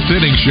 10th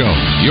Inning Show.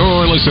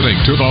 You're listening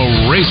to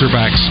the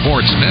Razorback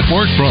Sports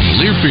Network from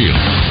Learfield.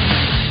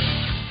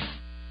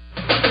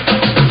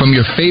 From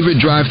your favorite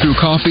drive-thru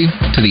coffee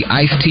to the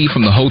iced tea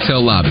from the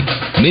hotel lobby,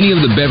 many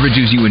of the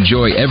beverages you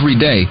enjoy every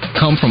day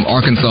come from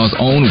Arkansas's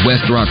own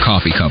West Rock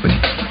Coffee Company.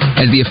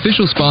 As the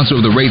official sponsor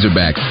of the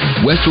Razorbacks,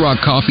 West Rock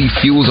Coffee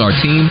fuels our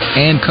team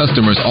and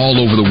customers all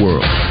over the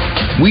world.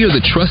 We are the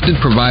trusted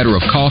provider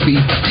of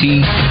coffee, tea,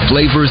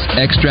 flavors,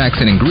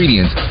 extracts, and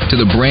ingredients to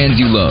the brands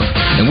you love,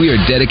 and we are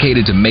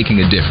dedicated to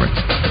making a difference.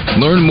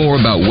 Learn more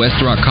about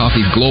West Rock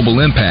Coffee's global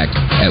impact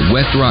at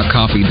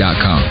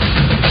westrockcoffee.com.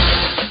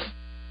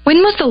 When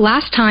was the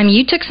last time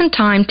you took some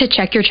time to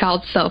check your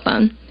child's cell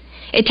phone?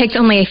 It takes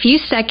only a few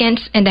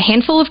seconds and a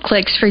handful of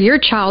clicks for your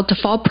child to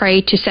fall prey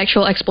to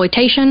sexual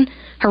exploitation,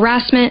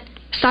 harassment,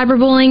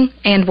 cyberbullying,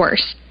 and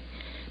worse.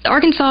 The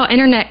Arkansas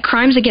Internet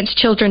Crimes Against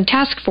Children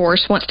Task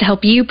Force wants to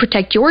help you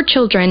protect your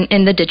children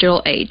in the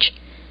digital age.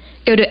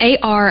 Go to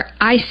aricac.org.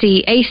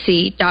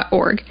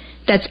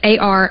 That's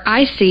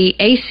aricac.org.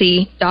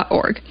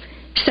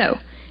 So,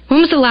 when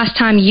was the last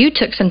time you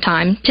took some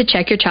time to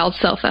check your child's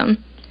cell phone?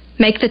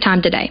 Make the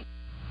time today.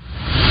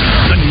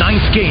 The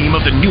 9th game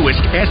of the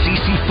newest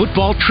SEC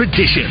football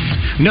tradition,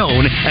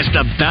 known as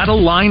the Battle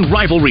Line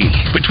Rivalry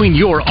between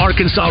your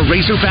Arkansas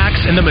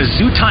Razorbacks and the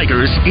Mizzou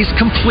Tigers, is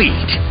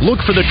complete. Look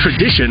for the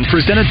tradition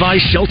presented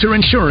by Shelter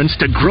Insurance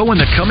to grow in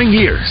the coming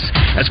years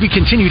as we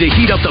continue to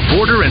heat up the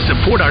border and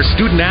support our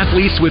student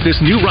athletes with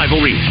this new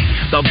rivalry,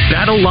 the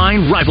Battle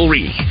Line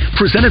Rivalry,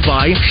 presented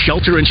by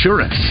Shelter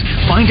Insurance.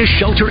 Find a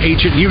shelter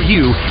agent near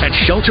you at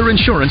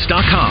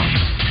shelterinsurance.com.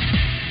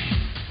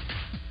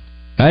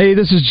 Hey,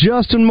 this is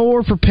Justin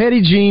Moore for Petty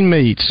Jean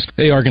Meats.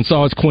 Hey,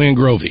 Arkansas, it's Quinn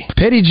Grovey.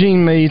 Petty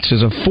Jean Meats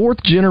is a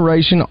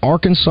fourth-generation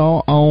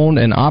Arkansas-owned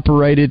and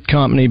operated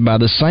company by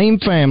the same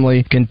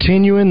family,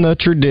 continuing the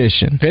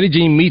tradition. Petty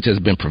Jean Meats has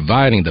been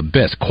providing the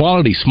best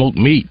quality smoked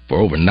meat for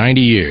over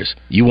 90 years.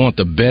 You want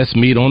the best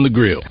meat on the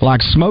grill.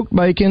 Like smoked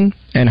bacon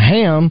and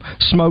ham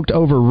smoked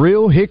over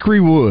real hickory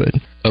wood.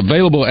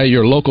 Available at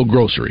your local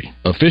grocery.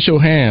 Official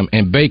ham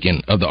and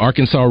bacon of the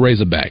Arkansas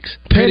Razorbacks.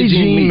 Petty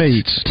Jean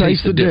Meats.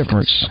 Taste the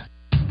difference.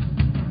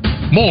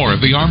 More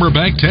of the Armor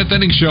Bank 10th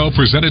Inning Show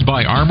presented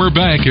by Armor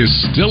Bank is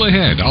still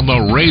ahead on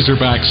the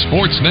Razorback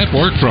Sports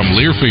Network from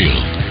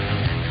Learfield.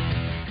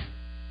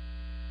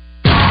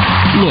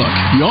 Look,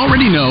 you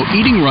already know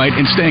eating right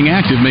and staying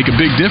active make a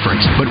big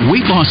difference, but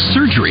weight loss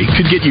surgery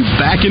could get you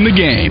back in the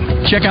game.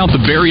 Check out the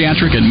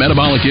Bariatric and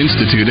Metabolic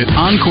Institute at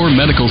Encore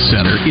Medical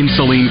Center in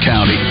Saline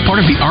County, part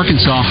of the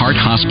Arkansas Heart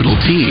Hospital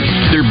team.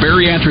 Their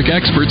bariatric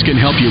experts can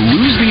help you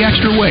lose the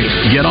extra weight,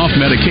 get off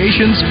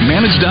medications,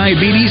 manage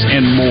diabetes,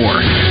 and more.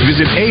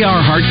 Visit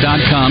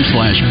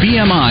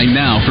arheart.com/BMI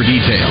now for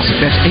details.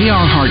 That's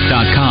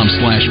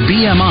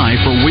arheart.com/BMI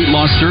for weight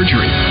loss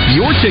surgery.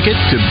 Your ticket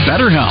to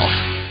better health.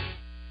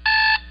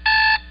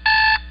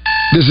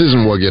 This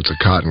isn't what gets a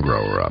cotton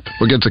grower up.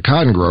 What gets a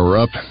cotton grower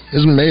up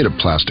isn't made of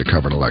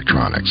plastic-covered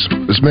electronics.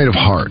 It's made of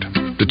heart,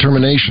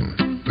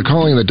 determination, the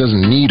calling that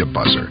doesn't need a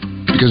buzzer.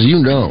 Because you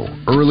know,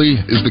 early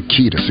is the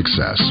key to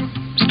success.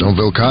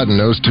 Stoneville Cotton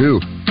knows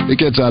too. It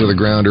gets out of the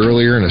ground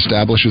earlier and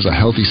establishes a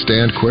healthy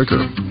stand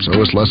quicker, so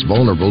it's less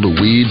vulnerable to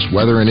weeds,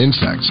 weather, and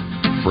insects.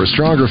 For a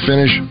stronger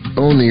finish,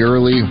 own the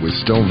early with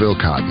Stoneville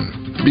Cotton.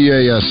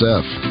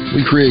 BASF.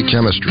 We create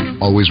chemistry.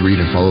 Always read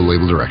and follow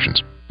label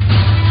directions.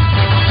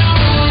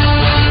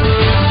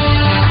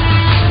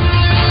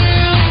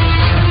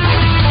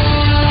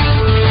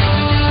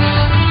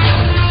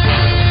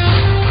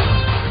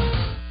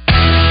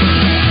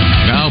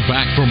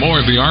 Back for more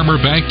of the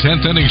Armor Bank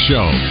 10th Inning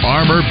Show.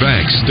 Armor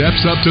Bank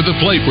steps up to the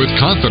plate with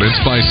confidence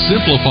by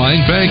simplifying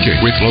banking.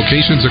 With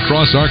locations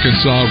across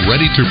Arkansas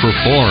ready to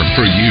perform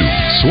for you.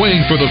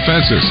 Swing for the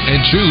fences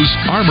and choose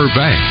Armor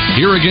Bank.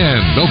 Here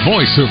again, the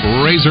voice of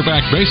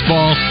Razorback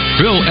Baseball,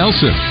 Phil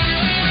Elson.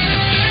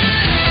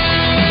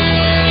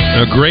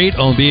 A great,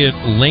 albeit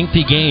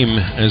lengthy game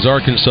as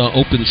Arkansas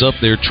opens up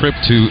their trip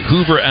to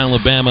Hoover,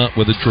 Alabama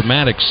with a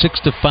dramatic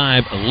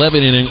 6-5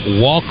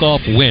 11-inning walk-off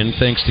win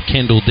thanks to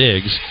Kendall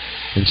Diggs,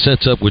 and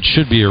sets up what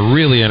should be a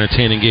really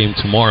entertaining game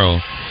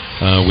tomorrow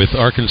with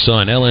Arkansas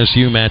and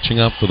LSU matching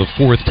up for the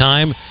fourth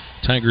time.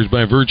 Tigers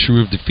by virtue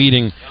of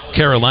defeating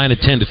Carolina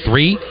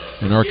 10-3,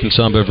 and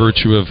Arkansas by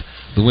virtue of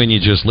the win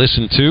you just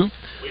listened to.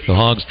 The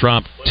Hogs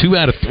dropped 2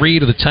 out of 3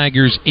 to the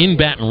Tigers in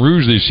Baton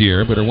Rouge this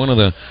year, but are one of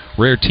the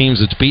rare teams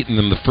that's beaten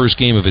them the first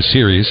game of a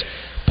series.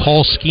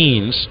 Paul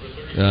Skeens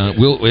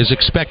is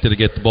expected to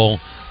get the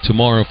ball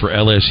tomorrow for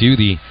LSU,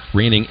 the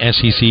reigning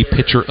SEC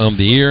Pitcher of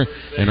the Year,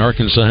 and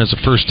Arkansas has a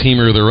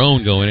first-teamer of their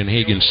own going in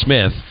Hagen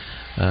Smith.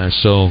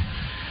 So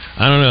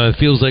I don't know. It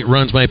feels like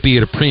runs might be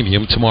at a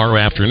premium tomorrow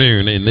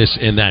afternoon in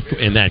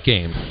that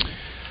game.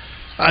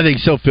 I think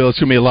so, Phil. It's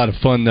going to be a lot of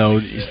fun,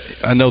 though.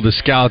 I know the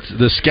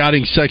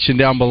scouting section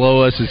down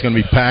below us is going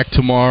to be packed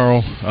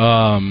tomorrow.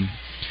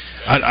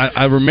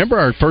 I remember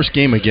our first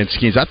game against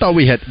Skeens. I thought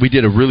we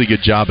did a really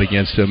good job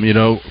against them. You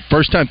know,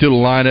 first time through the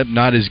lineup,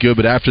 not as good,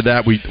 but after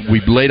that, we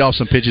laid off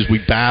some pitches. We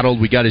battled.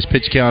 We got his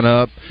pitch count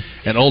up,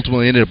 and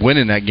ultimately ended up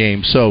winning that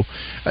game. So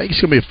I think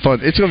it's going to be a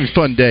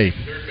fun day.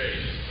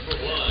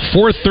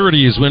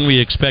 4:30 is when we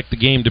expect the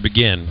game to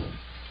begin,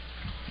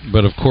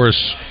 but of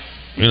course,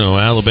 you know,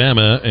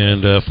 Alabama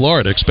and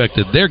Florida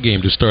expected their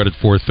game to start at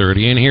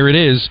 4:30, and here it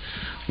is,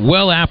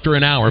 well after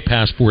an hour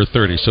past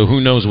 4:30, so who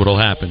knows what will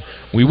happen.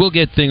 We will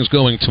get things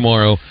going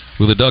tomorrow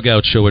with a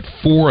dugout show at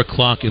 4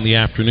 o'clock in the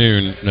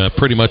afternoon,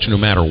 pretty much no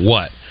matter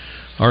what.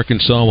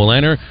 Arkansas will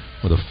enter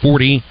with a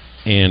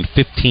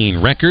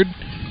 40-15 record,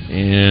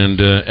 and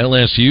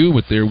LSU,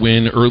 with their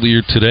win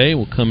earlier today,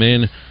 will come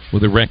in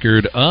with a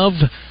record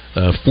of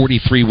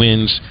 43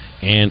 wins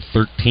and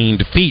 13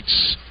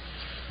 defeats.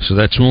 So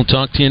that's when we'll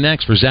talk to you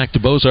next. For Zach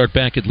DeBozart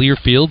back at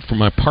Learfield, for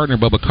my partner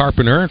Bubba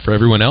Carpenter, and for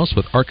everyone else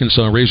with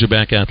Arkansas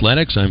Razorback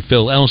Athletics, I'm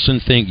Phil Elson.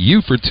 Thank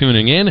you for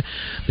tuning in.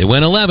 They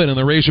went 11 and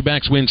the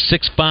Razorbacks win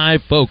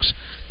 6-5. Folks,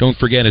 don't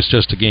forget it's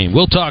just a game.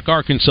 We'll talk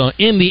Arkansas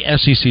in the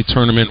SEC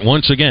tournament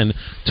once again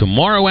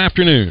tomorrow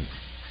afternoon.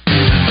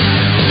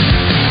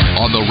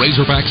 On the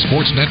Razorback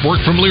Sports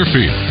Network from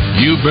Learfield,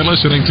 you've been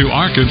listening to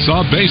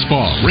Arkansas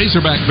Baseball.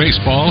 Razorback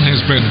Baseball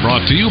has been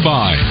brought to you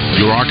by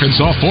your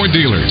Arkansas Ford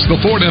dealers. The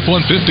Ford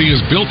F-150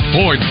 is built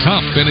Ford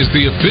tough and is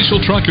the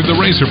official truck of the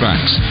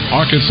Razorbacks.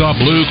 Arkansas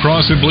Blue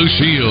Cross and Blue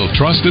Shield,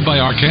 trusted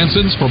by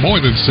Arkansans for more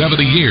than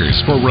 70 years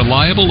for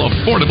reliable,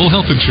 affordable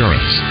health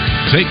insurance.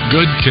 Take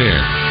good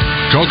care.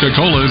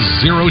 Coca-Cola's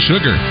Zero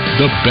Sugar,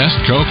 the best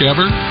Coke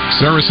ever.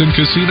 Saracen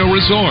Casino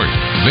Resort,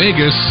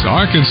 Vegas,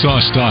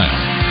 Arkansas style.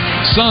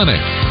 Sonic.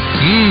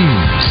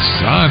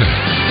 Sonic.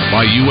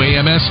 By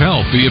UAMS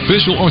Health, the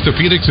official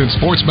orthopedics and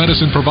sports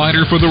medicine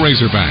provider for the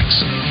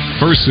Razorbacks.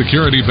 First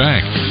Security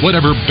Bank.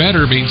 Whatever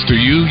better means to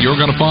you, you're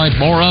going to find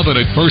more of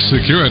it at First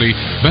Security.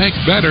 Bank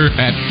better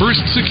at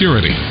First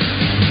Security.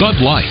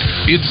 Bud Light.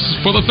 It's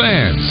for the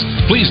fans.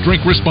 Please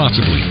drink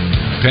responsibly.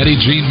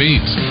 Petit Jean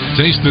Meats.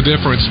 Taste the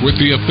difference with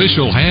the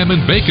official ham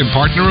and bacon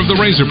partner of the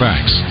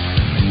Razorbacks.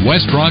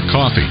 West Rock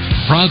Coffee.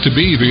 Proud to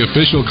be the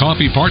official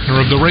coffee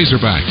partner of the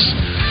Razorbacks.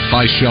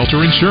 By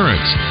Shelter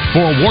Insurance.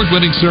 For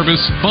award-winning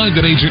service, find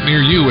an agent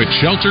near you at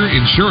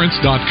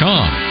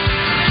shelterinsurance.com.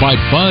 By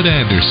Bud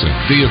Anderson,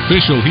 the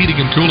official heating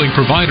and cooling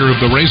provider of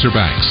the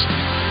Razorbacks.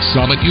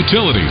 Summit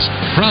Utilities,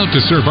 proud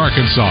to serve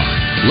Arkansas.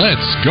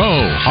 Let's go,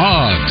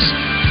 Hogs!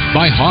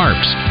 By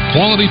Harps,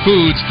 quality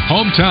foods,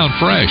 hometown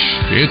fresh.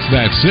 It's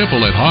that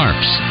simple at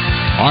Harps.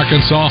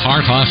 Arkansas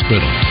Heart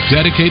Hospital,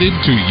 dedicated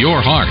to your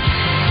heart.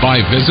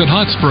 By Visit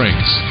Hot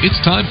Springs, it's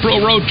time for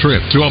a road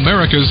trip to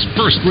America's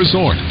first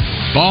resort.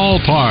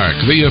 Ballpark,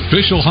 the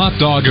official hot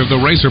dog of the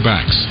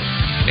Razorbacks.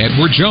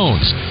 Edward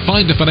Jones.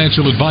 Find a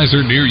financial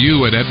advisor near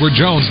you at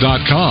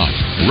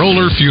edwardjones.com.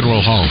 Roller Funeral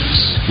Homes.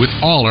 With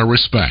all our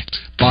respect.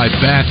 By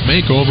Bath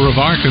Makeover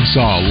of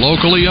Arkansas.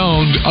 Locally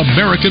owned,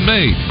 American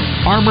made.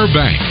 Armor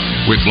Bank.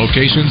 With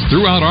locations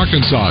throughout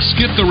Arkansas.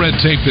 Skip the red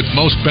tape that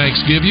most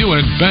banks give you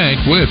and bank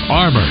with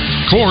Armor.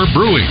 Core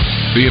Brewing.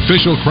 The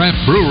official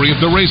craft brewery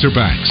of the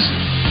Razorbacks.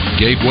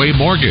 Gateway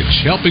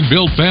Mortgage, helping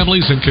build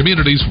families and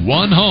communities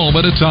one home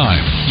at a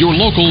time. Your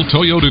local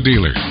Toyota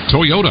dealer.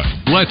 Toyota,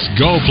 let's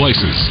go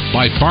places.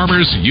 By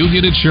Farmers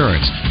Union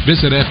Insurance.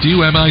 Visit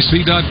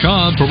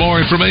FUMIC.com for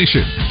more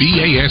information.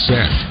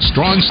 BASF,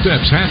 strong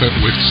steps happen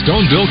with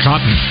Stoneville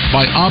Cotton.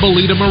 By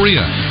Abuelita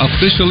Maria,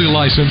 officially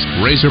licensed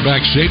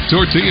Razorback-shaped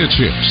tortilla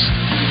chips.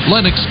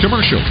 Lennox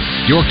Commercial,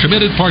 your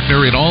committed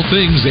partner in all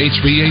things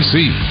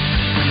HVAC.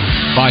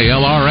 By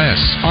LRS,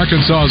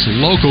 Arkansas's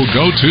local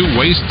go-to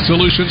waste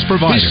solutions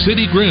provider. Fish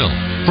City Grill,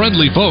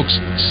 friendly folks,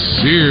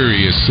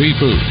 serious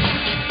seafood.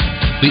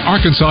 The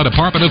Arkansas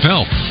Department of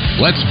Health,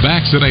 let's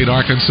vaccinate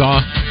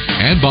Arkansas.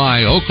 And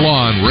by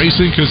Oaklawn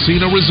Racing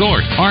Casino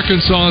Resort,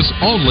 Arkansas's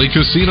only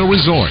casino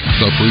resort.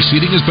 The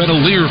preceding has been a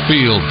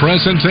Learfield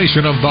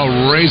presentation of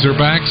the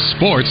Razorback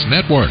Sports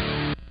Network.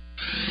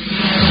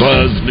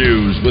 Buzz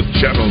News with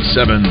Channel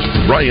 7's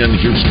Ryan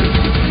Houston.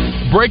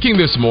 Breaking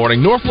this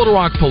morning, North Little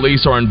Rock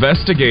police are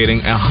investigating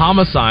a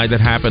homicide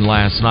that happened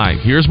last night.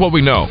 Here's what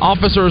we know.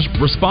 Officers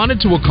responded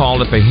to a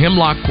call at the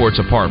Hemlock Courts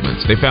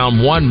Apartments. They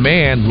found one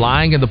man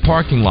lying in the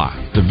parking lot.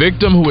 The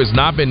victim, who has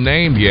not been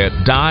named yet,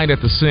 died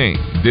at the scene.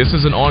 This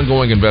is an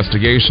ongoing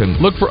investigation.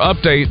 Look for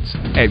updates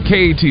at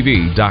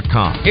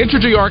KATV.com.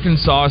 Entergy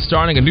Arkansas is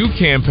starting a new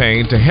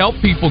campaign to help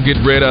people get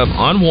rid of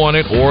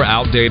unwanted or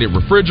outdated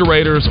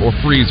refrigerators or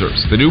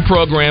freezers. The new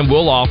program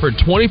will offer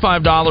 $25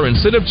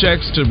 incentive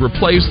checks to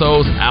replace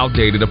those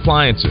outdated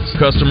appliances.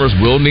 Customers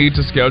will need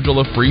to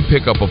schedule a free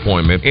pickup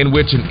appointment in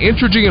which an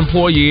Entergy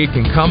employee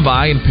can come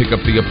by and pick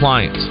up the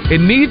appliance.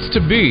 It needs to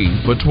be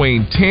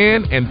between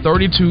 10 and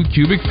 32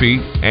 cubic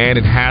feet, and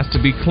it has to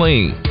be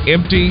clean,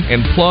 empty,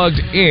 and plugged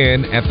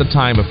in at the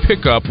time of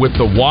pickup with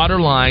the water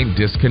line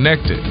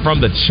disconnected. From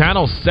the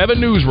Channel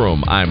 7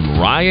 Newsroom, I'm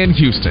Ryan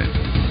Houston.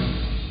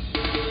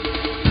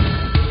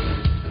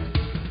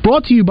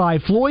 Brought to you by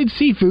Floyd's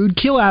Seafood,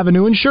 Kill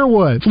Avenue in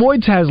Sherwood.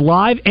 Floyd's has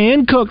live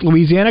and cooked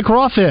Louisiana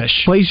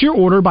crawfish. Place your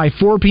order by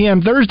 4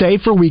 p.m. Thursday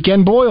for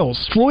weekend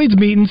boils.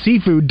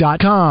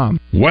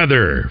 Floyd'sMeatandSeafood.com.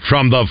 Weather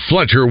from the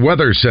Fletcher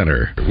Weather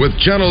Center with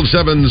Channel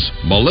 7's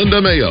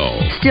Melinda Mayo.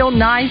 Still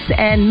nice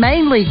and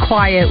mainly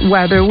quiet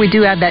weather. We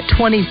do have that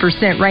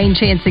 20% rain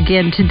chance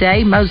again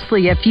today.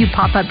 Mostly a few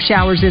pop-up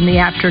showers in the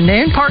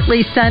afternoon.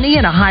 Partly sunny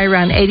and a high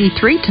around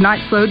 83.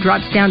 Tonight's low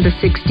drops down to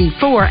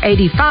 64,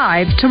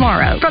 85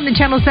 tomorrow. From the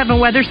Channel 7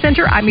 Weather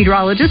Center, I'm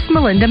meteorologist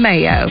Melinda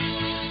Mayo.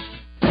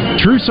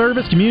 True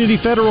Service Community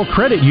Federal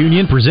Credit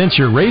Union presents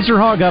your Razor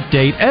Hog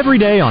update every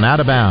day on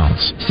Out of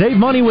Bounds. Save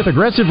money with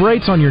aggressive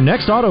rates on your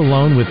next auto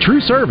loan with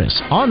True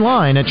Service.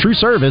 Online at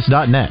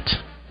trueservice.net.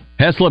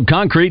 Heslop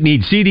Concrete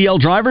needs CDL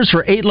drivers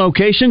for 8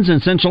 locations in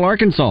Central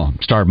Arkansas.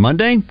 Start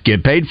Monday,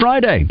 get paid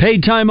Friday.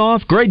 Paid time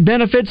off, great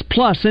benefits,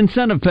 plus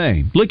incentive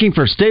pay. Looking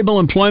for stable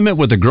employment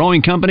with a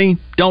growing company?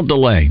 Don't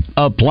delay.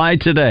 Apply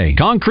today.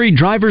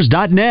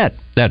 ConcreteDrivers.net.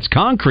 That's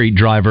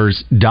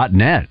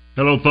ConcreteDrivers.net.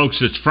 Hello, folks.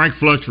 It's Frank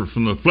Fletcher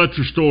from the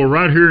Fletcher Store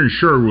right here in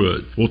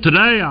Sherwood. Well,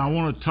 today I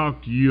want to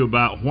talk to you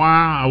about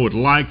why I would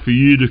like for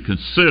you to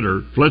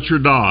consider Fletcher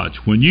Dodge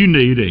when you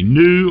need a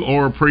new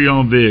or a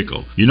pre-owned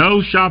vehicle. You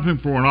know, shopping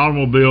for an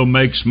automobile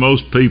makes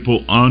most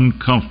people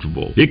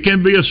uncomfortable. It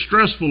can be a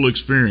stressful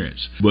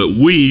experience, but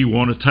we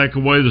want to take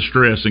away the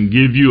stress and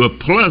give you a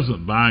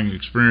pleasant buying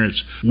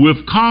experience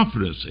with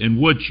confidence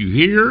in what you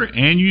hear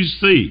and you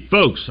see.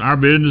 Folks, our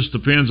business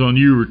depends on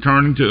you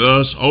returning to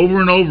us over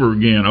and over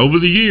again over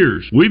the years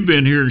years. We've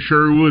been here in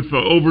Sherwood for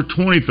over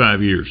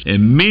 25 years,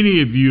 and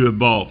many of you have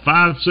bought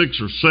 5,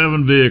 6, or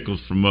 7 vehicles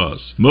from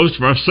us. Most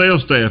of our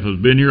sales staff has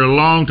been here a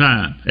long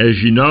time.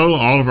 As you know,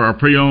 all of our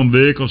pre-owned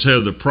vehicles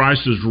have the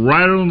prices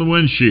right on the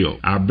windshield.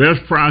 Our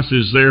best price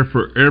is there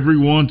for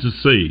everyone to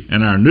see,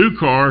 and our new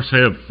cars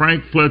have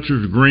Frank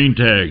Fletcher's green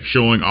tag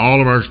showing all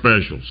of our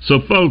specials. So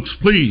folks,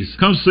 please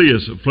come see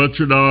us at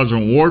Fletcher Dodge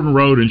on Warden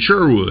Road in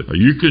Sherwood, or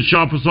you can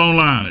shop us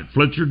online at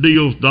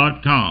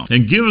FletcherDeals.com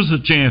and give us a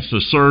chance to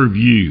serve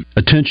you.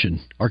 Attention,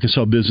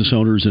 Arkansas business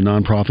owners and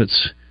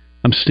nonprofits.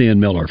 I'm Stan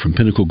Miller from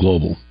Pinnacle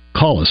Global.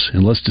 Call us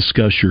and let's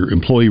discuss your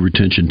employee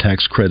retention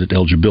tax credit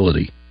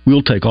eligibility.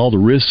 We'll take all the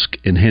risk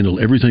and handle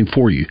everything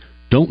for you.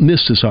 Don't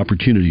miss this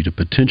opportunity to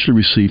potentially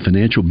receive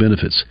financial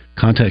benefits.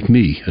 Contact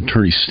me,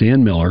 Attorney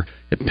Stan Miller,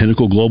 at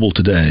Pinnacle Global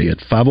today at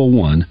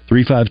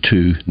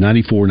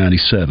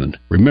 501-352-9497.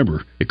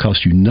 Remember, it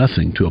costs you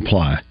nothing to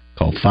apply.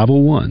 Call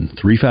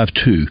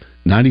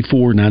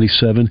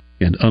 501-352-9497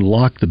 and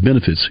unlock the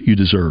benefits you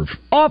deserve.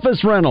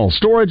 Office rentals,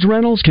 storage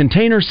rentals,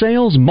 container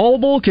sales,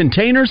 Mobile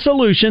Container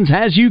Solutions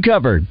has you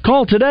covered.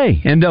 Call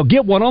today and they'll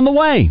get one on the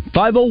way.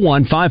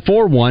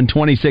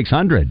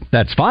 501-541-2600.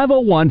 That's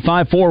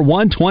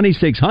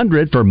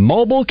 501-541-2600 for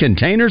Mobile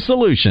Container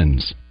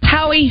Solutions.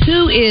 Howie,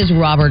 who is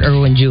Robert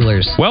Irwin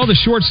Jewelers? Well, the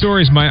short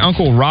story is my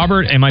uncle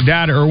Robert and my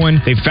dad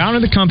Irwin. They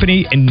founded the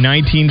company in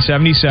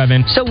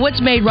 1977. So what's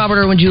made Robert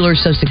Irwin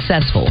Jewelers so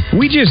successful?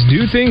 We just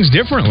do things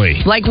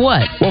differently. Like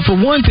what? Well, for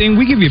one thing,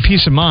 we give you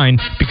peace of mind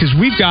because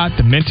we've got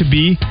the meant to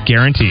be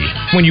guarantee.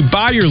 When you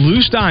buy your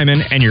loose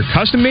diamond and your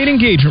custom-made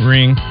engagement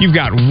ring, you've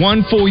got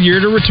 1 full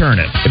year to return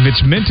it. If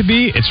it's meant to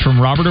be, it's from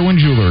Robert Irwin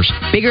Jewelers.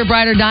 Bigger,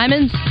 brighter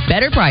diamonds,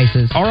 better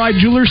prices.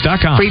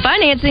 RIJewelers.com. Free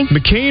financing.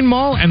 McCain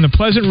Mall and the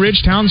Pleasant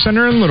Ridge Town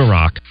Center in Little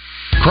Rock.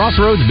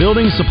 Crossroads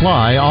Building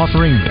Supply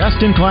offering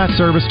best-in-class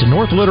service to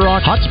North Little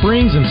Rock, Hot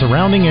Springs, and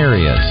surrounding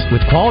areas.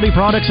 With quality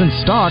products in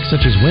stock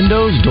such as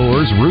windows,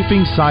 doors,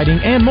 roofing, siding,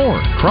 and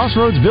more.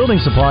 Crossroads Building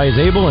Supply is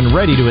able and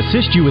ready to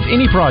assist you with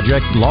any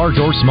project, large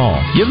or small.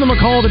 Give them a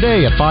call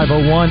today at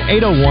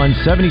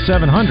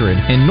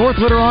 501-801-7700 in North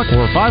Little Rock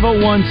or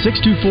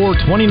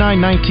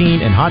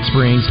 501-624-2919 in Hot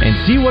Springs and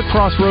see what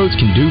Crossroads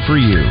can do for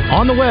you.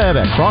 On the web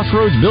at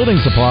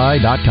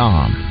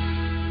crossroadsbuildingsupply.com.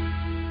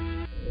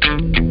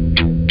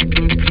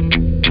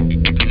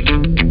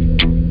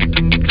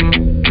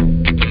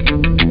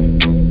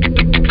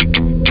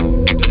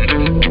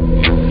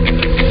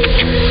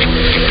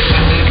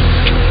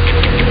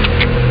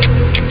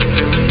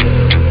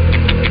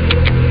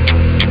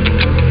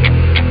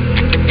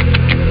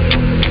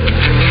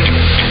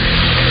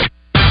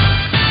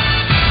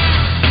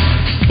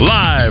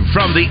 Live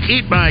from the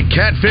Eat My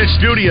Catfish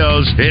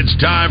studios, it's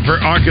time for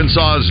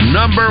Arkansas's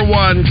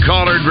 #1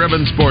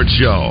 caller-driven sports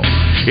show.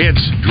 It's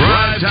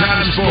Drive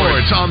Time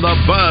Sports on the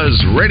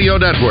Buzz Radio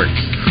Network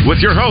with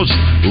your hosts,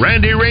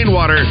 Randy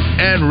Rainwater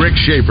and Rick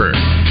Shaeffer.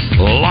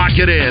 Lock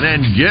it in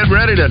and get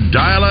ready to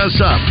dial us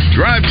up.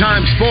 Drive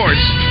Time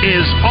Sports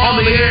is on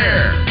the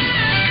air.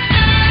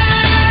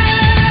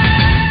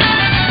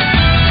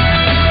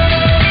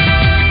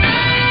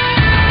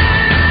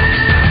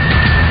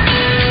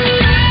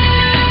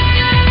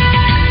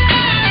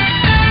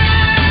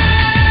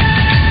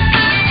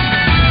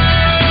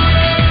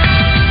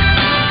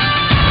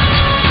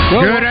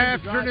 Good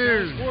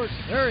afternoon.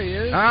 There he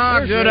is.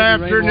 Good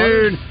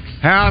afternoon.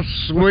 How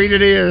sweet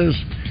it is.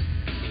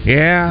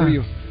 Yeah. Were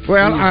you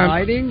I'm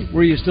hiding?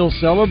 Were you still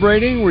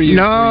celebrating? Were you?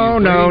 No.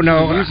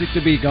 The music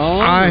to be gone.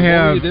 I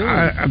have. What were you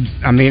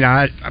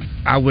doing?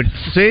 I would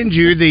send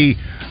you the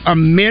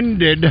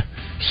amended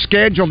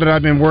schedule that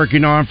I've been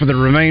working on for the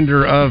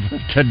remainder of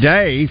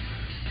today,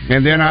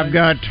 and then I've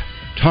got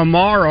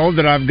tomorrow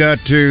that I've got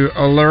to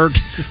alert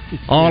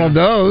all of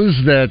those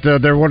that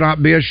there will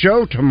not be a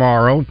show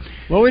tomorrow.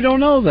 Well, we don't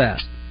know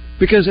that.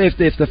 Because if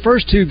the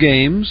first 2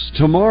 games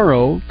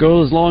tomorrow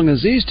go as long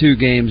as these 2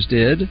 games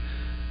did,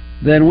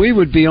 then we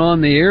would be on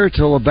the air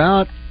till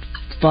about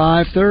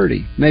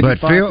 5:30, maybe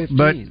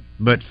 5:15.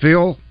 But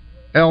Phil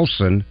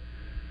Elson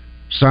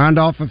signed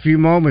off a few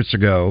moments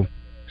ago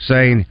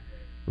saying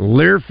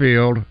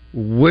Learfield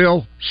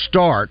will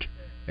start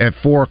at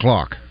 4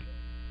 o'clock.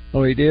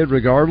 Oh, he did,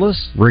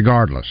 regardless?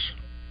 Regardless.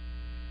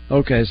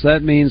 Okay, so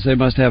that means they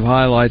must have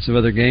highlights of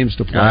other games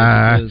to play.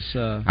 I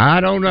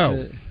don't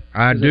know.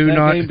 I do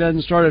not. If that game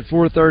doesn't start at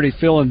 4:30,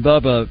 Phil and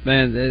Bubba,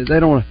 man, they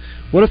don't.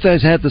 What if they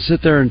had to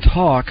sit there and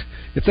talk?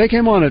 If they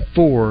came on at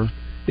 4,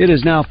 it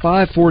is now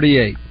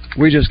 5:48.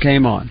 We just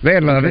came on.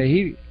 They'd love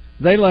it.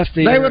 They left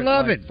the. They air would at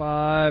love like it.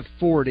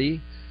 5:40,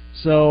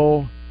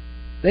 so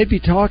they'd be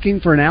talking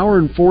for an hour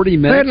and 40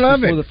 minutes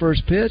before the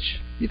first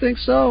pitch. You think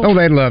so? Oh,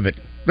 they'd love it.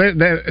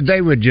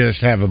 They would just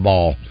have a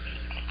ball.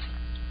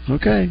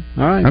 Okay,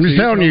 all right. I'm just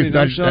telling you.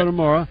 No show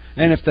tomorrow,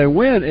 and if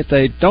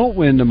they don't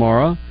win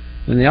tomorrow,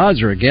 then the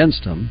odds are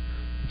against them.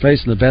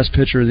 Facing the best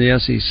pitcher in the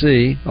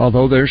SEC,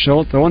 although they're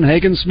throwing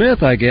Hagen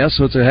Smith, I guess,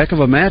 so it's a heck of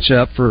a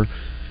matchup for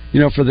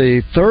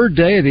the third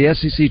day of the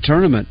SEC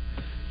tournament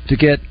to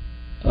get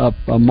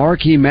a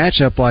marquee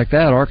matchup like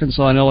that,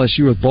 Arkansas and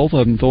LSU, with both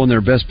of them throwing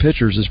their best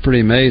pitchers, is pretty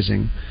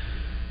amazing.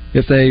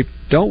 If they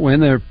don't win,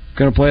 they're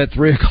going to play at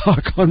 3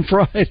 o'clock on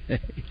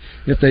Friday.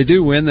 If they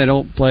do win, they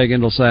don't play again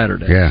until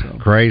Saturday. Yeah, so,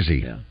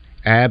 crazy. Yeah.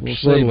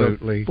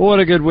 Absolutely. But what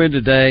a good win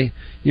today.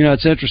 You know,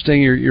 it's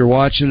interesting. You're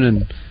watching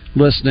and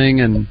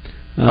listening and.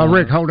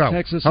 Rick, hold on.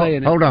 Texas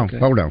hold on.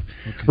 Okay.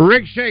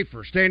 Rick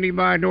Shaeffer, standing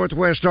by,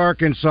 Northwest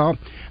Arkansas.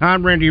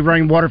 I'm Randy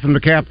Rainwater from the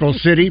capital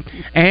city.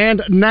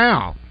 And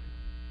now.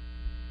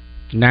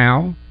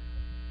 And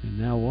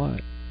now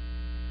what?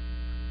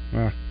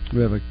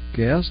 We have a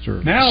guest?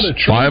 Or now to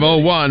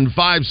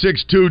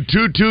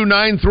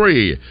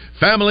 501-562-2293.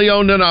 Family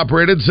owned and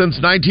operated since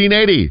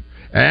 1980.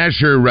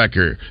 Asher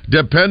Wrecker.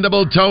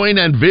 Dependable towing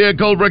and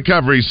vehicle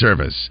recovery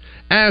service.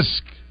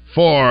 Ask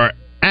for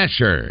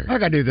Asher. I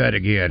got to do that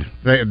again.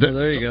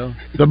 There you go.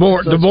 The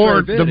board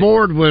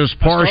was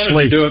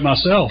partially. I do it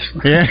myself.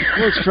 Yeah.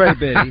 Well, it's Trey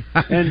Biddy,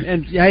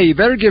 and hey, you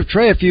better give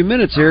Trey a few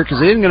minutes here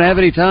because he isn't going to have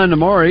any time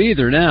tomorrow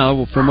either.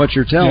 Now, from what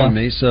you're telling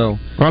me, so.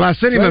 Well, I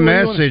sent him a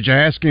message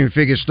asking if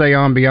he could stay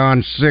on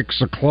beyond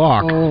 6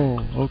 o'clock.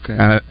 Oh, okay.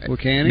 Well,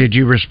 can he? Did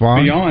you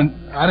respond? Beyond,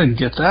 I didn't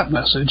get that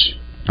message.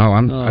 Oh,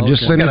 I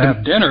just sent him. Got to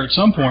have dinner at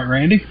some point,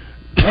 Randy.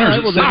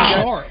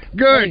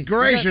 Good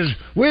gracious!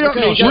 We don't.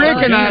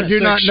 Rick and I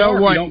do not know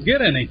what. You don't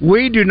get any.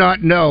 We do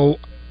not know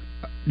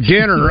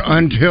dinner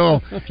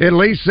until at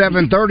least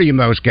 7:30 in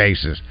most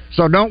cases.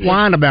 So don't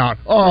whine about.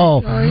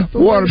 Oh,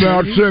 what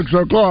about 6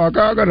 o'clock?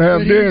 I got to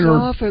have dinner.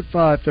 Off at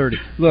 5:30.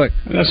 Look,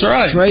 that's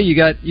right. Trey, you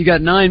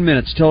got 9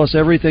 minutes. Tell us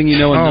everything you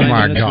know in 9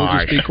 minutes. Oh my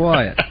We'll just be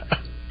quiet.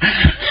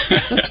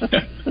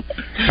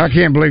 I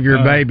can't believe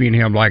you're babying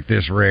him like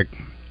this, Rick.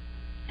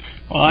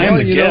 Well, I am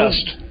the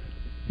guest.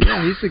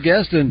 Yeah, he's the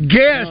guest.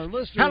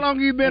 How long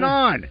have you been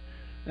on?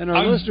 And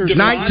our listeners,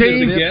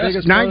 19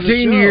 years.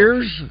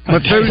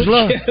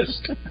 Methuselah.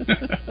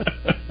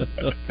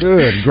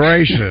 Good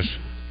gracious.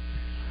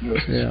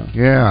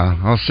 Yeah,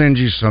 I'll send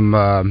you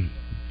some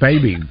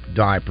baby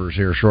diapers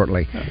here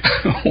shortly.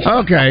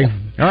 Okay.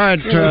 All right,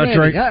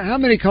 Trey. How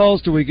many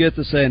calls do we get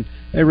to saying,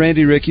 hey,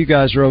 Randy, Rick, you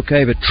guys are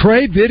okay, but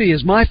Trey Biddy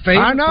is my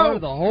favorite part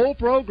of the whole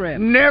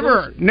program.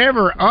 Never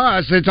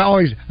us. It's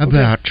always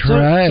about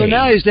Trey. So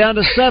now he's down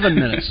to 7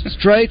 minutes.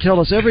 Trey, tell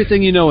us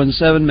everything you know in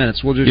 7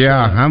 minutes. We'll just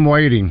I'm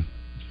waiting.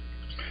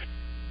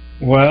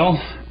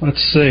 Well,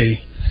 let's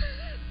see.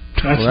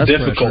 That's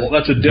difficult. Pressure.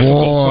 That's a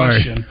difficult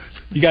question.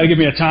 You got to give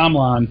me a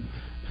timeline.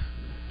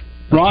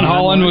 Ron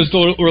Holland was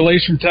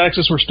released from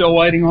Texas. We're still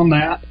waiting on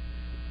that.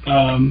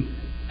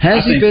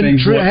 Has he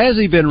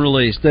been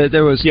released?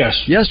 There was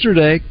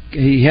yesterday.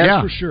 He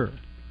has for sure.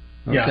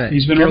 Okay. Yeah,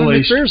 he's been Kevin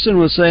released. McPherson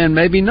was saying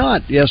maybe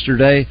not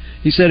yesterday.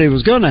 He said it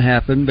was going to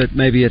happen, but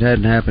maybe it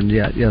hadn't happened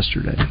yet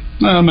yesterday.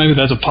 Maybe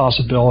that's a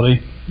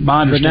possibility.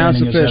 My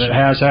understanding is that it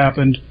has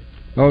happened.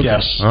 Okay.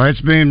 Yes. Well,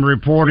 it's been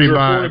reported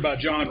by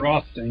John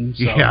Rothstein.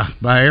 So. Yeah,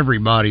 by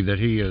everybody that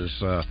he has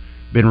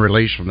been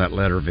released from that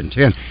letter of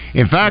intent.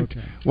 In fact,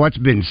 what's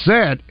been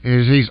said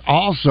is he's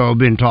also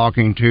been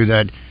talking to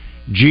that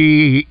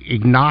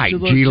G-Ignite.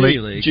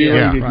 G-League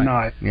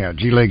Ignite. Yeah,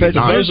 G-League But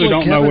Ignite. For those who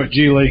don't know what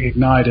G-League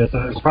Ignite is,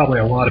 there's probably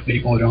a lot of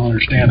people who don't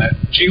understand that.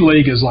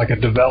 G-League is like a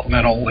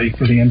developmental league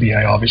for the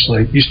NBA,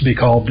 obviously. It used to be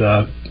called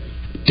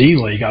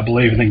D-League, I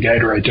believe, and then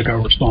Gatorade took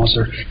over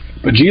sponsor.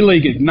 But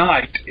G-League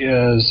Ignite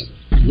is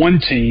one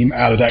team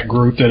out of that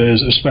group that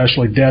is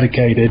especially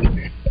dedicated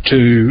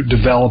to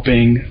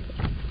developing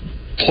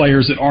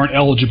players that aren't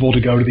eligible to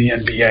go to the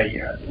NBA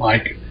yet,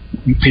 like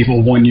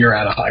people 1 year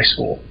out of high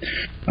school.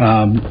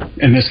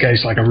 In this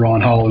case, like a Ron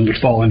Holland would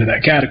fall into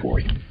that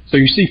category. So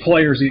you see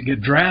players that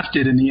get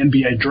drafted in the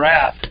NBA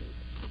draft,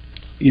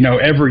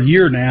 every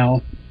year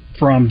now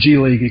from G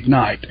League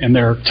Ignite, and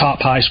they're top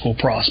high school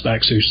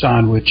prospects who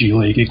signed with G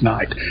League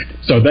Ignite.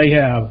 So they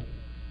have,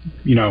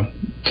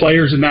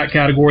 players in that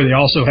category. They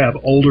also have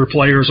older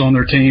players on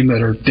their team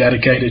that are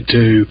dedicated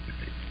to,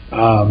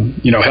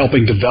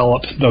 helping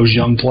develop those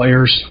young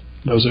players.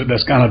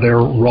 That's kind of their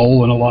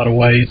role in a lot of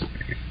ways.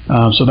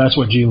 So that's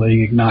what G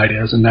League Ignite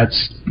is, and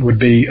would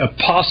be a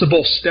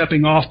possible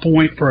stepping off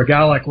point for a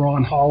guy like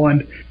Ron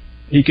Holland.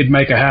 He could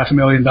make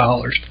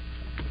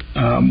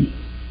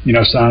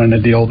 $500,000, signing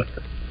a deal there.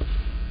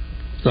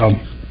 So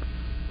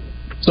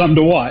something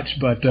to watch,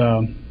 but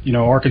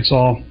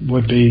Arkansas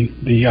would be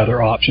the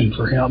other option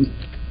for him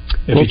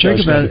if he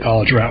chose to go the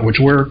college route, which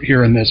we're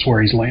hearing this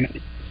where he's leaning.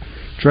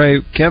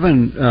 Trey,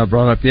 Kevin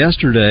brought up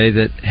yesterday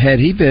that had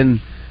he been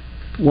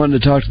wanting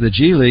to talk to the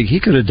G League, he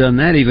could have done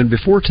that even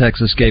before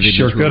Texas gave him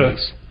his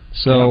release.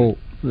 So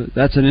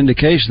that's an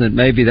indication that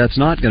maybe that's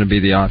not going to be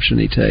the option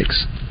he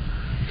takes.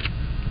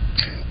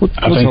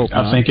 I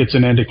think it's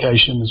an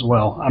indication as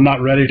well. I'm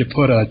not ready to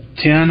put a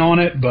 10 on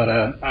it, but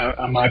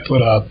I might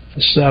put a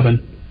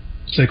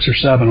 6 or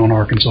 7 on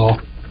Arkansas.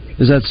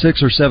 Is that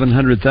 600,000 or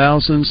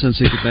 700,000 since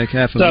he could make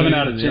 $500,000 7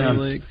 out of 10. in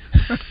the league?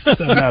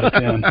 7 out of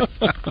 10.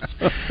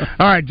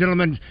 All right,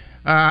 gentlemen.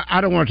 I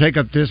don't want to take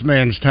up this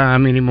man's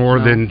time any more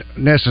than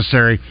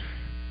necessary.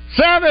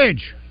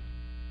 Savage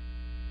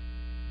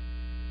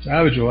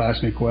will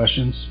ask me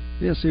questions.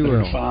 Yes, he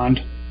will.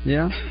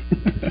 Yeah.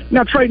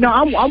 Now, Trey,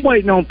 I'm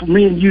waiting on for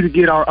me and you to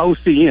get our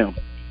OCM.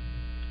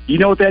 You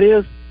know what that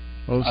is?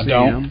 OCM. I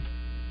don't.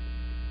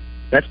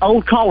 That's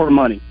old caller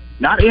money,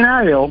 not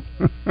NIL.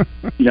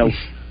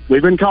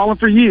 We've been calling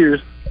for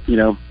years. We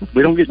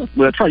don't get.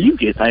 Well, Trey, you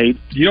get paid.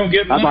 You don't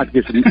get money. I'd like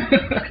to get some.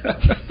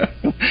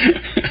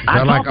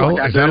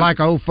 Is that like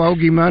old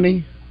fogey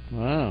money?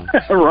 Wow.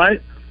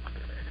 Right.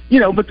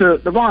 But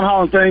the Ron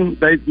Holland thing,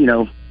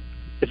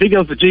 if he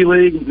goes to G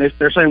League,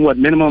 they're saying what,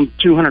 minimum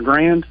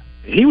 $200,000.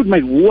 He would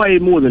make way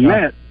more than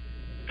that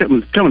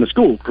coming to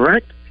school.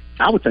 Correct?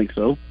 I would think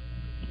so.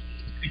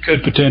 He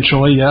could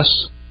potentially,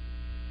 yes.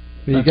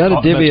 But you got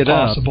to divvy it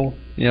possible.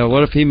 up.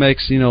 What if he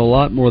makes a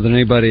lot more than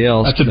anybody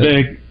else? That's a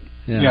big.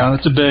 Yeah,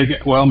 that's a big.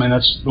 Well, I mean,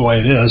 that's the way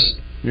it is.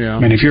 Yeah. I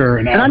mean, if you're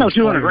an and I know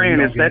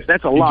 $200,000 is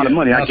that's a lot of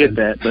money. Nothing. I get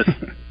that, but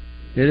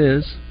it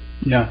is.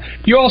 Yeah.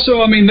 You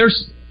also, I mean,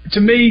 to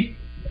me,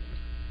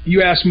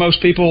 you ask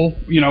most people,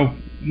 when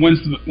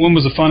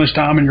was the funnest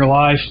time in your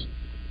life?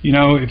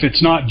 If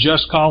it's not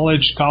just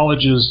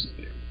college is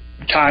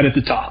tied at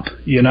the top.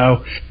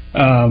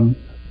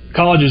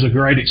 College is a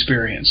great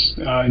experience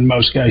in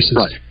most cases,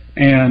 right.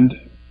 And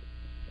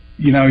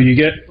you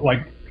get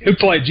who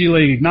played G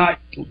League Ignite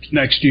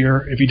next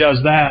year. If he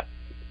does that,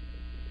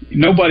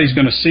 nobody's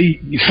going to see.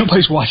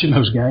 Nobody's watching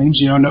those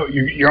games.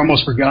 You're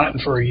almost forgotten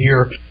for a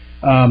year.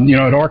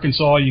 At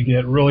Arkansas, you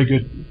get really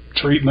good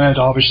treatment.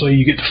 Obviously,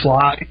 you get to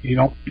fly. You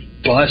don't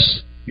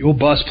bus. You'll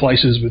bus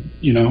places with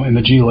in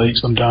the G League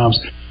sometimes.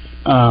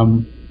 I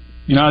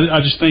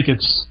just think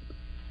it's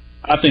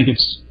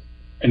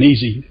an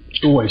easy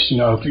choice.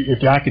 If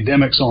the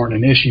academics aren't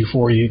an issue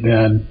for you,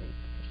 then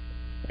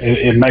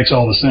it makes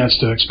all the sense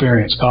to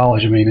experience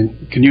college. I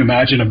mean, can you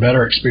imagine a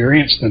better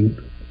experience than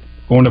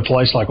going to a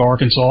place like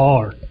Arkansas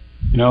or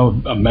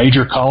a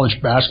major college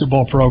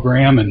basketball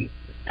program and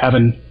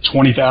having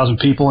 20,000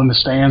 people in the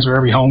stands for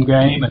every home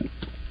game and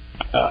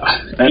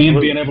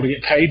being able to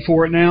get paid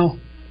for it now?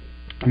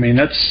 I mean,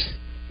 that's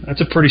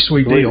a pretty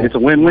sweet deal. It's a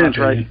win-win,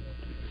 Trey.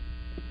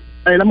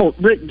 Hey,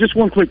 Rick, just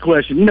one quick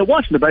question.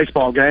 Watching the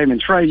baseball game,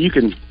 and Trey,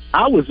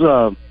 what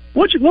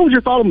was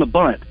your thought on the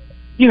bunt?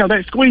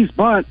 That squeeze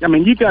bunt. I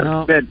mean, you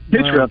got that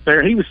pitcher up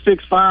there. He was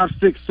 6'5",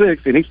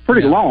 6'6", and he's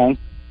pretty long.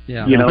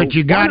 Yeah. But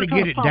you got to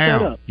get it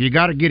down. You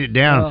got to get it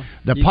down.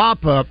 The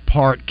pop-up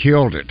part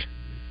killed it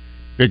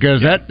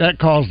because that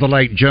caused the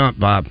late jump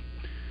by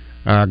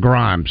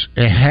Grimes.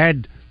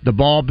 Had the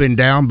ball been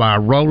down by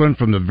Rowland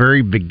from the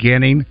very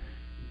beginning,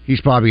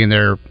 he's probably in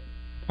there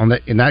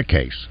in that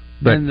case.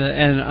 But,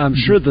 and I'm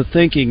sure the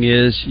thinking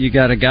is you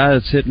got a guy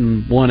that's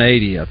hitting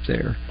 180 up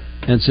there,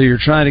 and so you're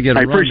trying to get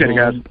a run appreciate it,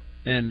 guys.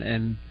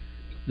 And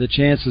the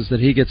chances that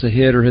he gets a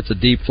hit or hits a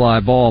deep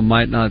fly ball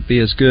might not be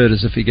as good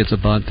as if he gets a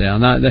bunt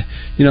down.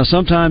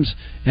 Sometimes,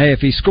 hey, if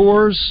he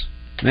scores,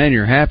 man,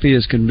 you're happy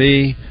as can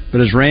be.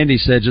 But as Randy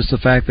said, just the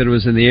fact that it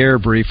was in the air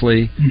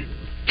briefly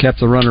kept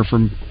the runner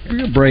from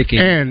breaking.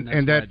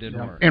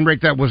 And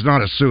Rick, that was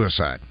not a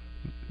suicide.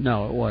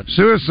 No, it wasn't.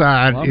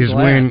 Suicide is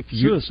when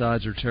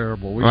suicides are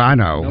terrible. I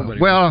know.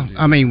 Well,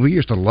 I mean, we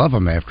used to love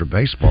them after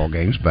baseball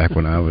games back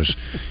when I was,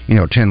 10,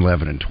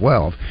 11, and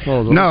 12.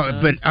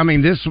 But I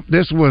mean, this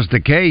was the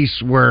case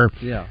where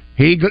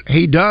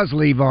he does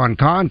leave on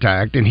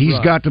contact, and he's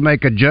got to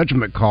make a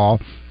judgment call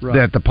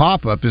that the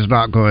pop up is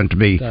not going to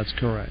be. That's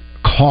correct.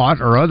 Caught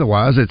or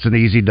otherwise, it's an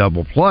easy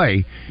double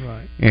play,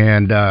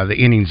 and the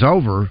inning's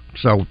over.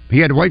 So he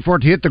had to wait for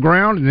it to hit the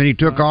ground, and then he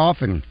took off,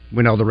 and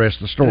we know the rest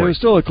of the story. It was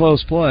still a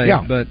close play,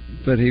 but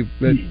he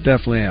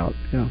definitely out.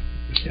 Yeah.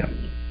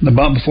 The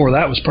bunt before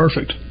that was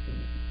perfect.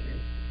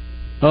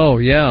 Oh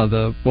yeah,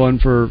 the one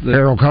for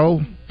Harold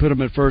Cole put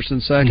him at first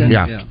and second.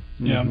 Yeah.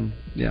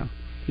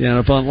 And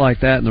a bunt like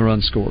that, and the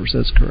run scores.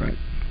 That's correct.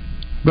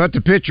 But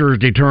the pitcher is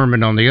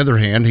determined, on the other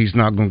hand, he's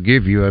not going to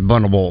give you a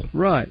buntable.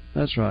 Right,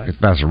 that's right. If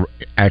that's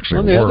actually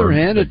on the other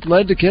hand, it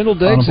led to Kendall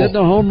Diggs hitting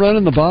a home run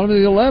in the bottom of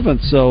the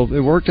 11th, so it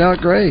worked out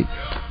great.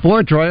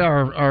 Boy, Trey,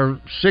 our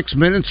 6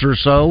 minutes or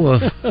so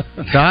of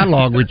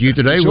dialogue with you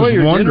today Enjoy was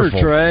your wonderful.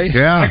 Dinner, Trey.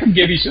 Yeah, I can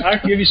give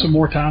you some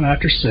more time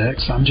after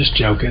 6. I'm just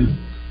joking.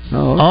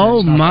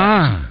 Oh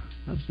my.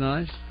 That's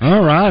nice.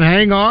 All right,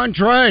 hang on,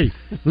 Trey.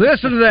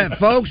 Listen to that,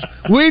 folks.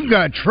 We've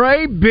got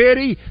Trey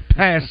Biddy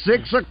past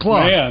 6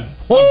 o'clock. Man,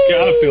 I'm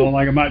kind of feeling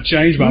like I might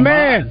change my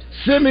mind.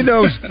 Send me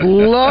those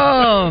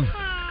love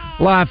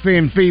life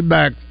in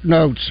feedback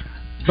notes.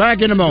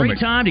 Back in a moment. Great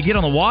time to get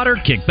on the water,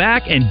 kick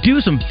back, and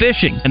do some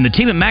fishing. And the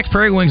team at Max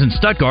Prairie Wings in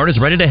Stuttgart is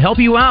ready to help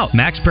you out.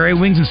 Max Prairie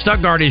Wings in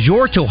Stuttgart is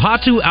your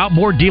Tohatsu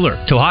outboard dealer.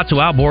 Tohatsu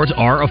outboards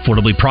are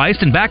affordably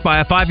priced and backed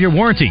by a 5-year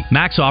warranty.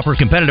 Max offers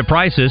competitive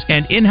prices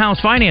and in-house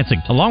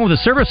financing, along with a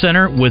service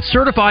center with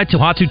certified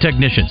Tohatsu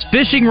technicians.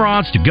 Fishing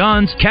rods to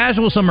guns,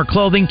 casual summer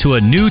clothing to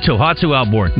a new Tohatsu outboard.